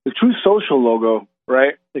 The Truth Social logo,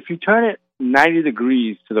 right? If you turn it 90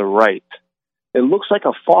 degrees to the right, it looks like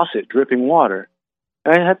a faucet dripping water.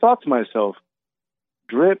 And I had thought to myself,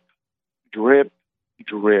 drip, drip,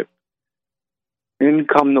 drip. In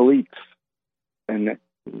come the leaks. And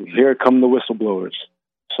here come the whistleblowers.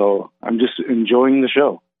 So I'm just enjoying the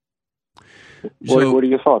show. What are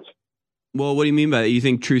your thoughts? Well, what do you mean by that? You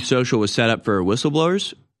think Truth Social was set up for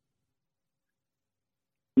whistleblowers?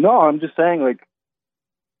 No, I'm just saying, like,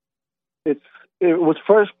 it was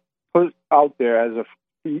first put out there as a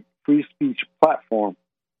free speech platform,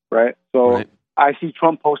 right? So right. I see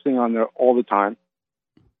Trump posting on there all the time.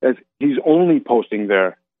 As he's only posting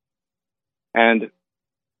there. And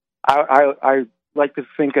I like to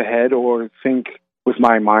think ahead or think with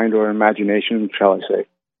my mind or imagination, shall I say.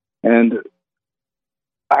 And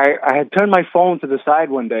I had turned my phone to the side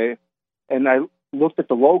one day, and I looked at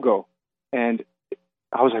the logo, and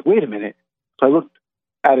I was like, wait a minute. So I looked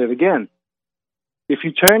at it again. If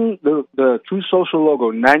you turn the Truth Social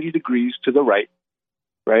logo 90 degrees to the right,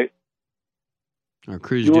 right? Our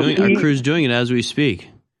crew's doing it as we speak.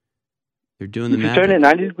 They're doing the magic. If you turn it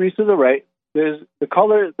 90 degrees to the right, there's the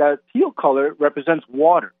color, that teal color represents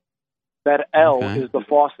water. That L is the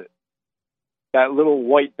faucet. That little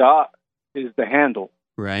white dot is the handle.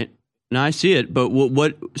 Right. Now I see it, but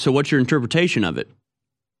so what's your interpretation of it?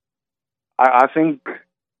 I think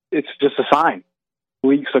it's just a sign.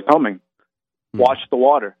 Leaks are coming. Watch the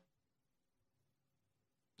water.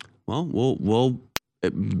 Well,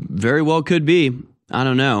 it very well could be. I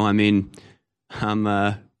don't know. I mean,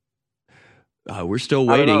 we're still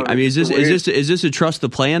waiting. I mean, is this a trust the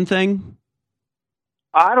plan thing?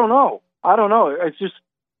 I don't know. It's just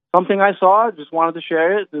something I saw. Just wanted to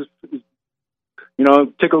share it. Just,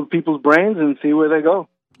 tickle people's brains and see where they go.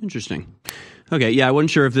 Interesting. Okay, yeah, I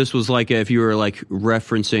wasn't sure if this was if you were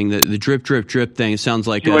referencing the drip, drip, drip thing. It sounds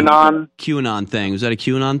like QAnon. A QAnon thing. Was that a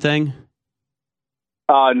QAnon thing?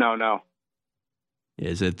 No.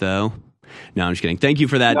 Is it though? No, I'm just kidding. Thank you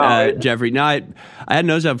for that, Jeffrey. No, I had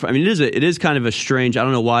noticed that. I mean, it is kind of a strange. I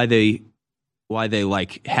don't know why they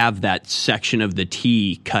have that section of the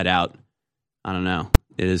T cut out. I don't know.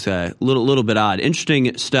 It is a little bit odd.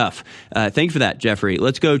 Interesting stuff. Thank you for that, Jeffrey.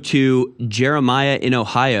 Let's go to Jeremiah in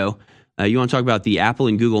Ohio. You want to talk about the Apple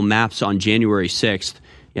and Google Maps on January 6th.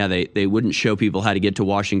 Yeah, they wouldn't show people how to get to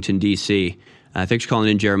Washington, D.C. Thanks for calling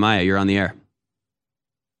in, Jeremiah. You're on the air.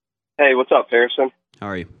 Hey, what's up, Harrison? How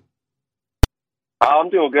are you?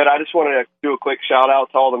 I'm doing good. I just wanted to do a quick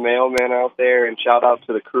shout-out to all the mailmen out there and shout-out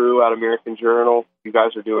to the crew at American Journal. You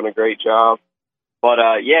guys are doing a great job. But,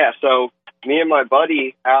 so me and my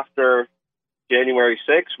buddy, after January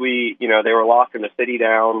 6th, they were locking the city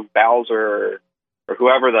down. Bowser or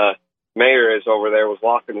whoever the mayor is over there was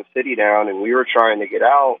locking the city down, and we were trying to get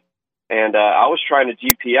out. And I was trying to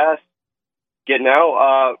GPS getting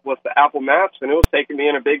out with the Apple Maps, and it was taking me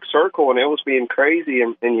in a big circle, and it was being crazy.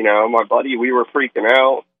 And my buddy, we were freaking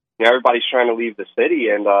out. Everybody's trying to leave the city,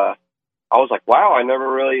 and I was like, wow, I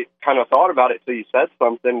never really kind of thought about it till you said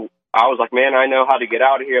something. I was like, man, I know how to get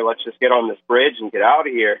out of here. Let's just get on this bridge and get out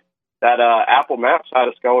of here. That Apple Maps had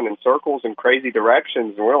us going in circles and crazy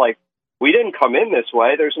directions, and we're like, we didn't come in this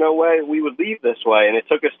way. There's no way we would leave this way. And it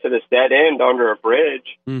took us to this dead end under a bridge.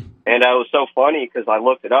 And it was so funny because I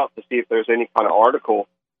looked it up to see if there's any kind of article.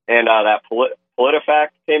 And that PolitiFact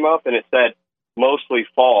came up and it said mostly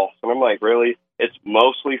false. And I'm like, really? It's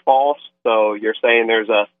mostly false? So you're saying there's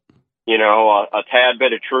a tad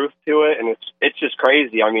bit of truth to it? And it's just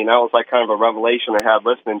crazy. I mean, that was kind of a revelation I had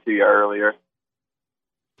listening to you earlier.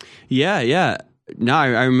 Yeah. No,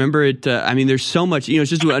 I remember it. There's so much, it's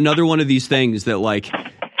just another one of these things that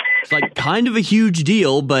it's kind of a huge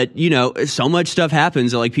deal, but so much stuff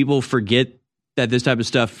happens that people forget that this type of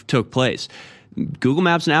stuff took place. Google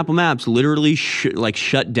Maps and Apple Maps literally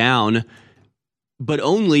shut down, but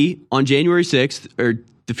only on January 6th or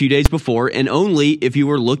the few days before, and only if you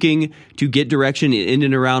were looking to get direction in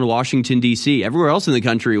and around Washington, D.C. Everywhere else in the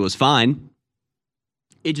country was fine.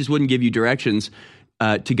 It just wouldn't give you directions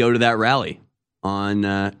to go to that rally. on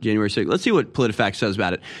January 6th. Let's see what PolitiFact says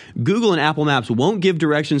about it. Google and Apple Maps won't give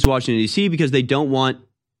directions to Washington, D.C. because they don't want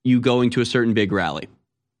you going to a certain big rally.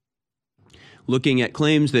 Looking at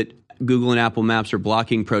claims that Google and Apple Maps are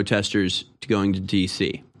blocking protesters to going to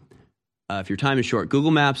D.C. If your time is short,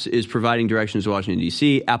 Google Maps is providing directions to Washington,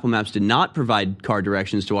 D.C. Apple Maps did not provide car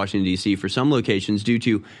directions to Washington, D.C. for some locations due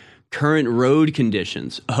to current road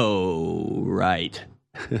conditions. Oh, right.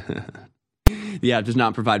 The app does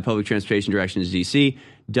not provide public transportation directions to D.C.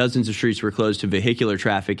 Dozens of streets were closed to vehicular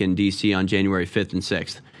traffic in D.C. on January 5th and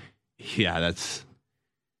 6th. Yeah, that's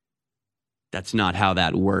not how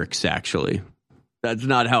that works, actually. That's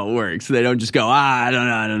not how it works. They don't just go, I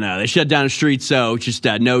don't know. They shut down a street, so just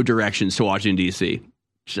no directions to Washington, D.C.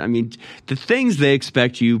 I mean, the things they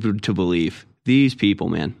expect you to believe, these people,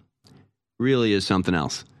 man, really is something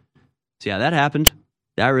else. So yeah, that happened.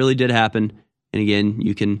 That really did happen. And again,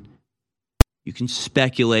 you can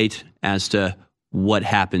speculate as to what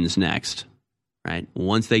happens next, right?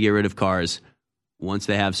 Once they get rid of cars, once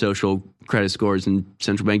they have social credit scores and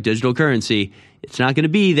central bank digital currency, it's not going to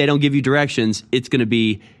be they don't give you directions. It's going to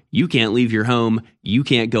be you can't leave your home. You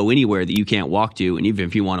can't go anywhere that you can't walk to. And even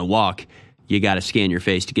if you want to walk, you got to scan your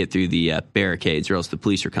face to get through the barricades or else the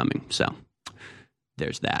police are coming. So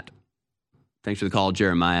there's that. Thanks for the call,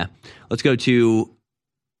 Jeremiah. Let's go to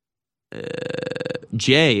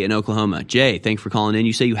Jay in Oklahoma. Jay, thanks for calling in.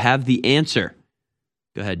 You say you have the answer.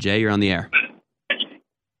 Go ahead, Jay. You're on the air.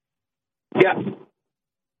 Yeah.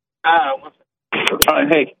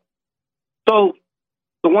 Hey. So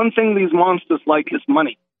the one thing these monsters like is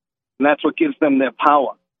money, and that's what gives them their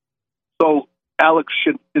power. So Alex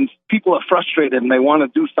people are frustrated and they want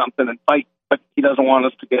to do something and fight, but he doesn't want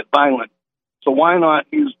us to get violent. So why not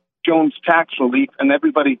use Jones tax relief and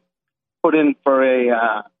everybody put in for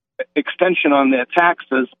a extension on their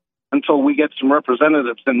taxes until we get some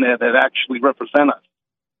representatives in there that actually represent us.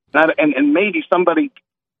 And maybe somebody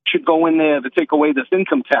should go in there to take away this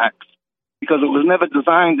income tax because it was never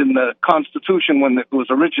designed in the Constitution when it was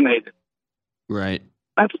originated. Right.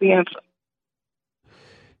 That's the answer.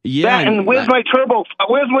 Yeah. And where's my turbo?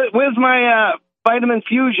 Where's my vitamin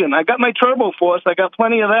fusion? I got my Turbo Force. I got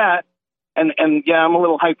plenty of that. And yeah, I'm a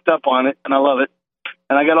little hyped up on it, and I love it.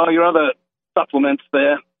 And I got all your other supplements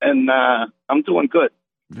there, and I'm doing good.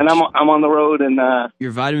 And I'm on the road, and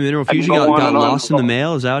your vitamin mineral fusion got lost in the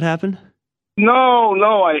mail. Is that what happened? No,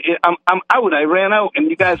 I'm out. I ran out, and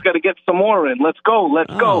you guys got to get some more in. Let's go.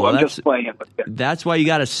 Well, I'm just playing. That's why you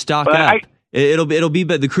got to stock up. It'll be,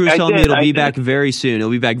 but the crew's telling me it'll be back very soon.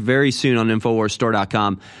 It'll be back very soon on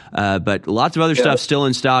InfoWarsStore.com. But lots of other stuff still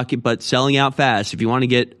in stock, but selling out fast. If you want to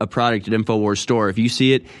get a product at InfoWars Store, if you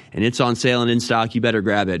see it and it's on sale and in stock, you better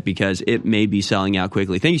grab it because it may be selling out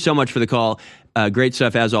quickly. Thank you so much for the call. Great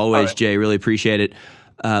stuff as always, right. Jay. Really appreciate it.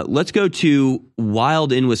 Let's go to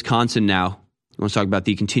Wild in Wisconsin now. I want to talk about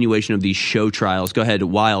the continuation of these show trials. Go ahead,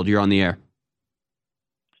 Wild. You're on the air.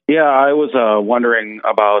 Yeah, I was wondering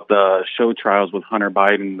about the show trials with Hunter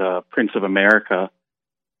Biden, the Prince of America.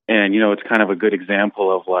 And, it's kind of a good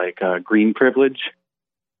example of like green privilege.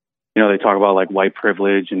 They talk about like white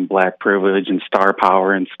privilege and black privilege and star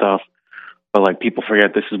power and stuff. But like people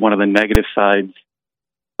forget this is one of the negative sides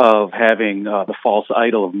of having the false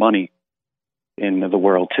idol of money in the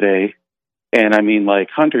world today. And I mean, like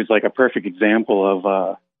Hunter's like a perfect example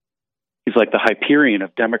of he's like the Hyperion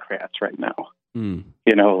of Democrats right now.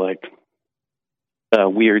 Like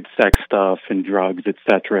weird sex stuff and drugs, et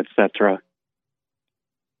cetera, et cetera.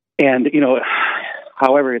 And,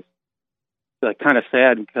 however, it's like kind of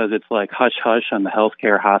sad because it's like hush, hush on the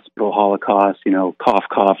healthcare hospital holocaust, cough,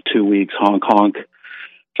 cough, 2 weeks, honk, honk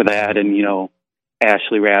for that. And,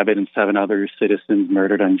 Ashley Rabbit and 7 other citizens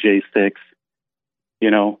murdered on J6,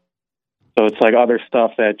 So it's like other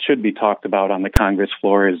stuff that should be talked about on the Congress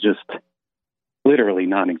floor is just literally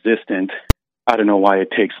non-existent. I don't know why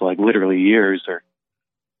it takes like literally years or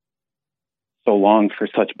so long for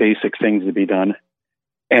such basic things to be done.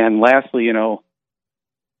 And lastly,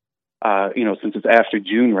 since it's after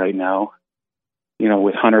June right now,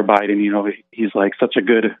 with Hunter Biden, he's like such a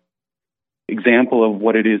good example of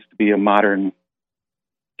what it is to be a modern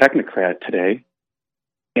technocrat today.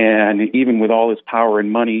 And even with all his power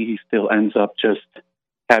and money, he still ends up just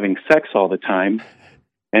having sex all the time.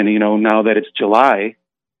 And, now that it's July,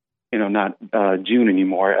 not June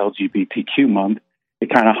anymore, LGBTQ month, it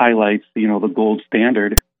kind of highlights, the gold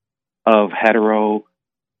standard of hetero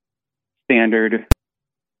standard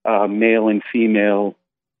male and female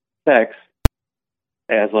sex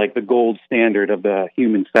as like the gold standard of the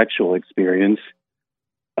human sexual experience.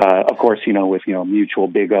 Of course, with, mutual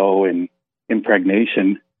big O and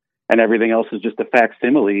impregnation. and everything else is just a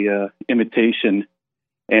facsimile, imitation,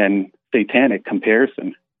 and satanic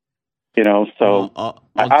comparison. You know, so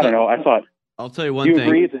I don't know. I thought. I'll tell you one thing. thing. You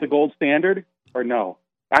agree it's the gold standard or no?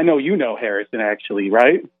 I know you know Harrison, actually,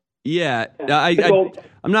 right? Yeah,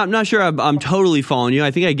 I'm not sure I'm totally following you.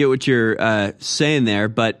 I think I get what you're saying there,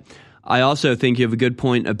 but I also think you have a good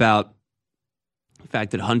point about the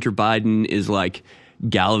fact that Hunter Biden is like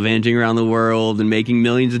gallivanting around the world and making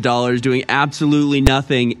millions of dollars doing absolutely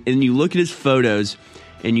nothing. And you look at his photos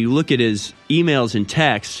and you look at his emails and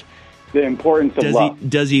texts. The importance of love.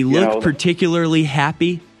 Does he look particularly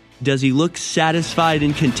happy? Does he look satisfied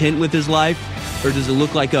and content with his life? Or does it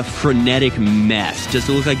look like a frenetic mess? Does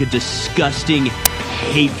it look like a disgusting,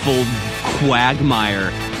 hateful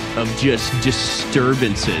quagmire of just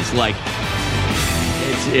disturbances? Like,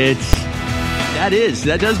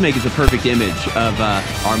 that does make it the perfect image of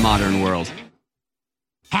our modern world.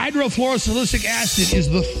 Hydrofluorosilicic acid is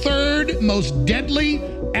the third most deadly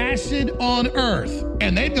acid on Earth.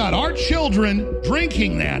 And they've got our children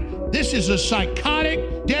drinking that. This is a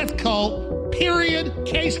psychotic death cult, period,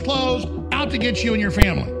 case closed, out to get you and your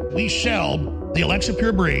family. We sell the Alexa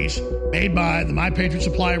Pure Breeze, made by the My Patriot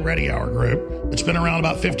Supply Ready Hour group. It's been around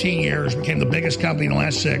about 15 years, became the biggest company in the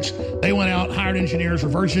last 6. They went out, hired engineers,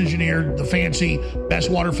 reverse engineered the fancy best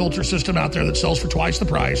water filter system out there that sells for twice the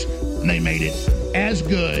price, and they made it as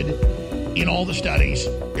good in all the studies.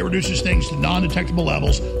 It reduces things to non-detectable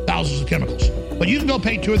levels, thousands of chemicals. But you can go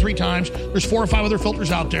pay 2 or 3 times. There's 4 or 5 other filters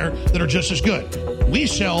out there that are just as good. We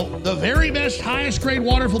sell the very best, highest grade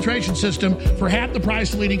water filtration system for half the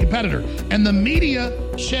price of the leading competitor. And the media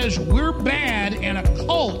says we're bad and a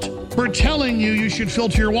cult for telling you should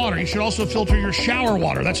filter your water. You should also filter your shower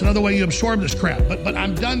water. That's another way you absorb this crap. But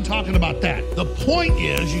I'm done talking about that. The point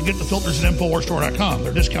is you get the filters at InfoWarsStore.com.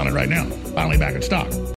 They're discounted right now. Finally back in stock.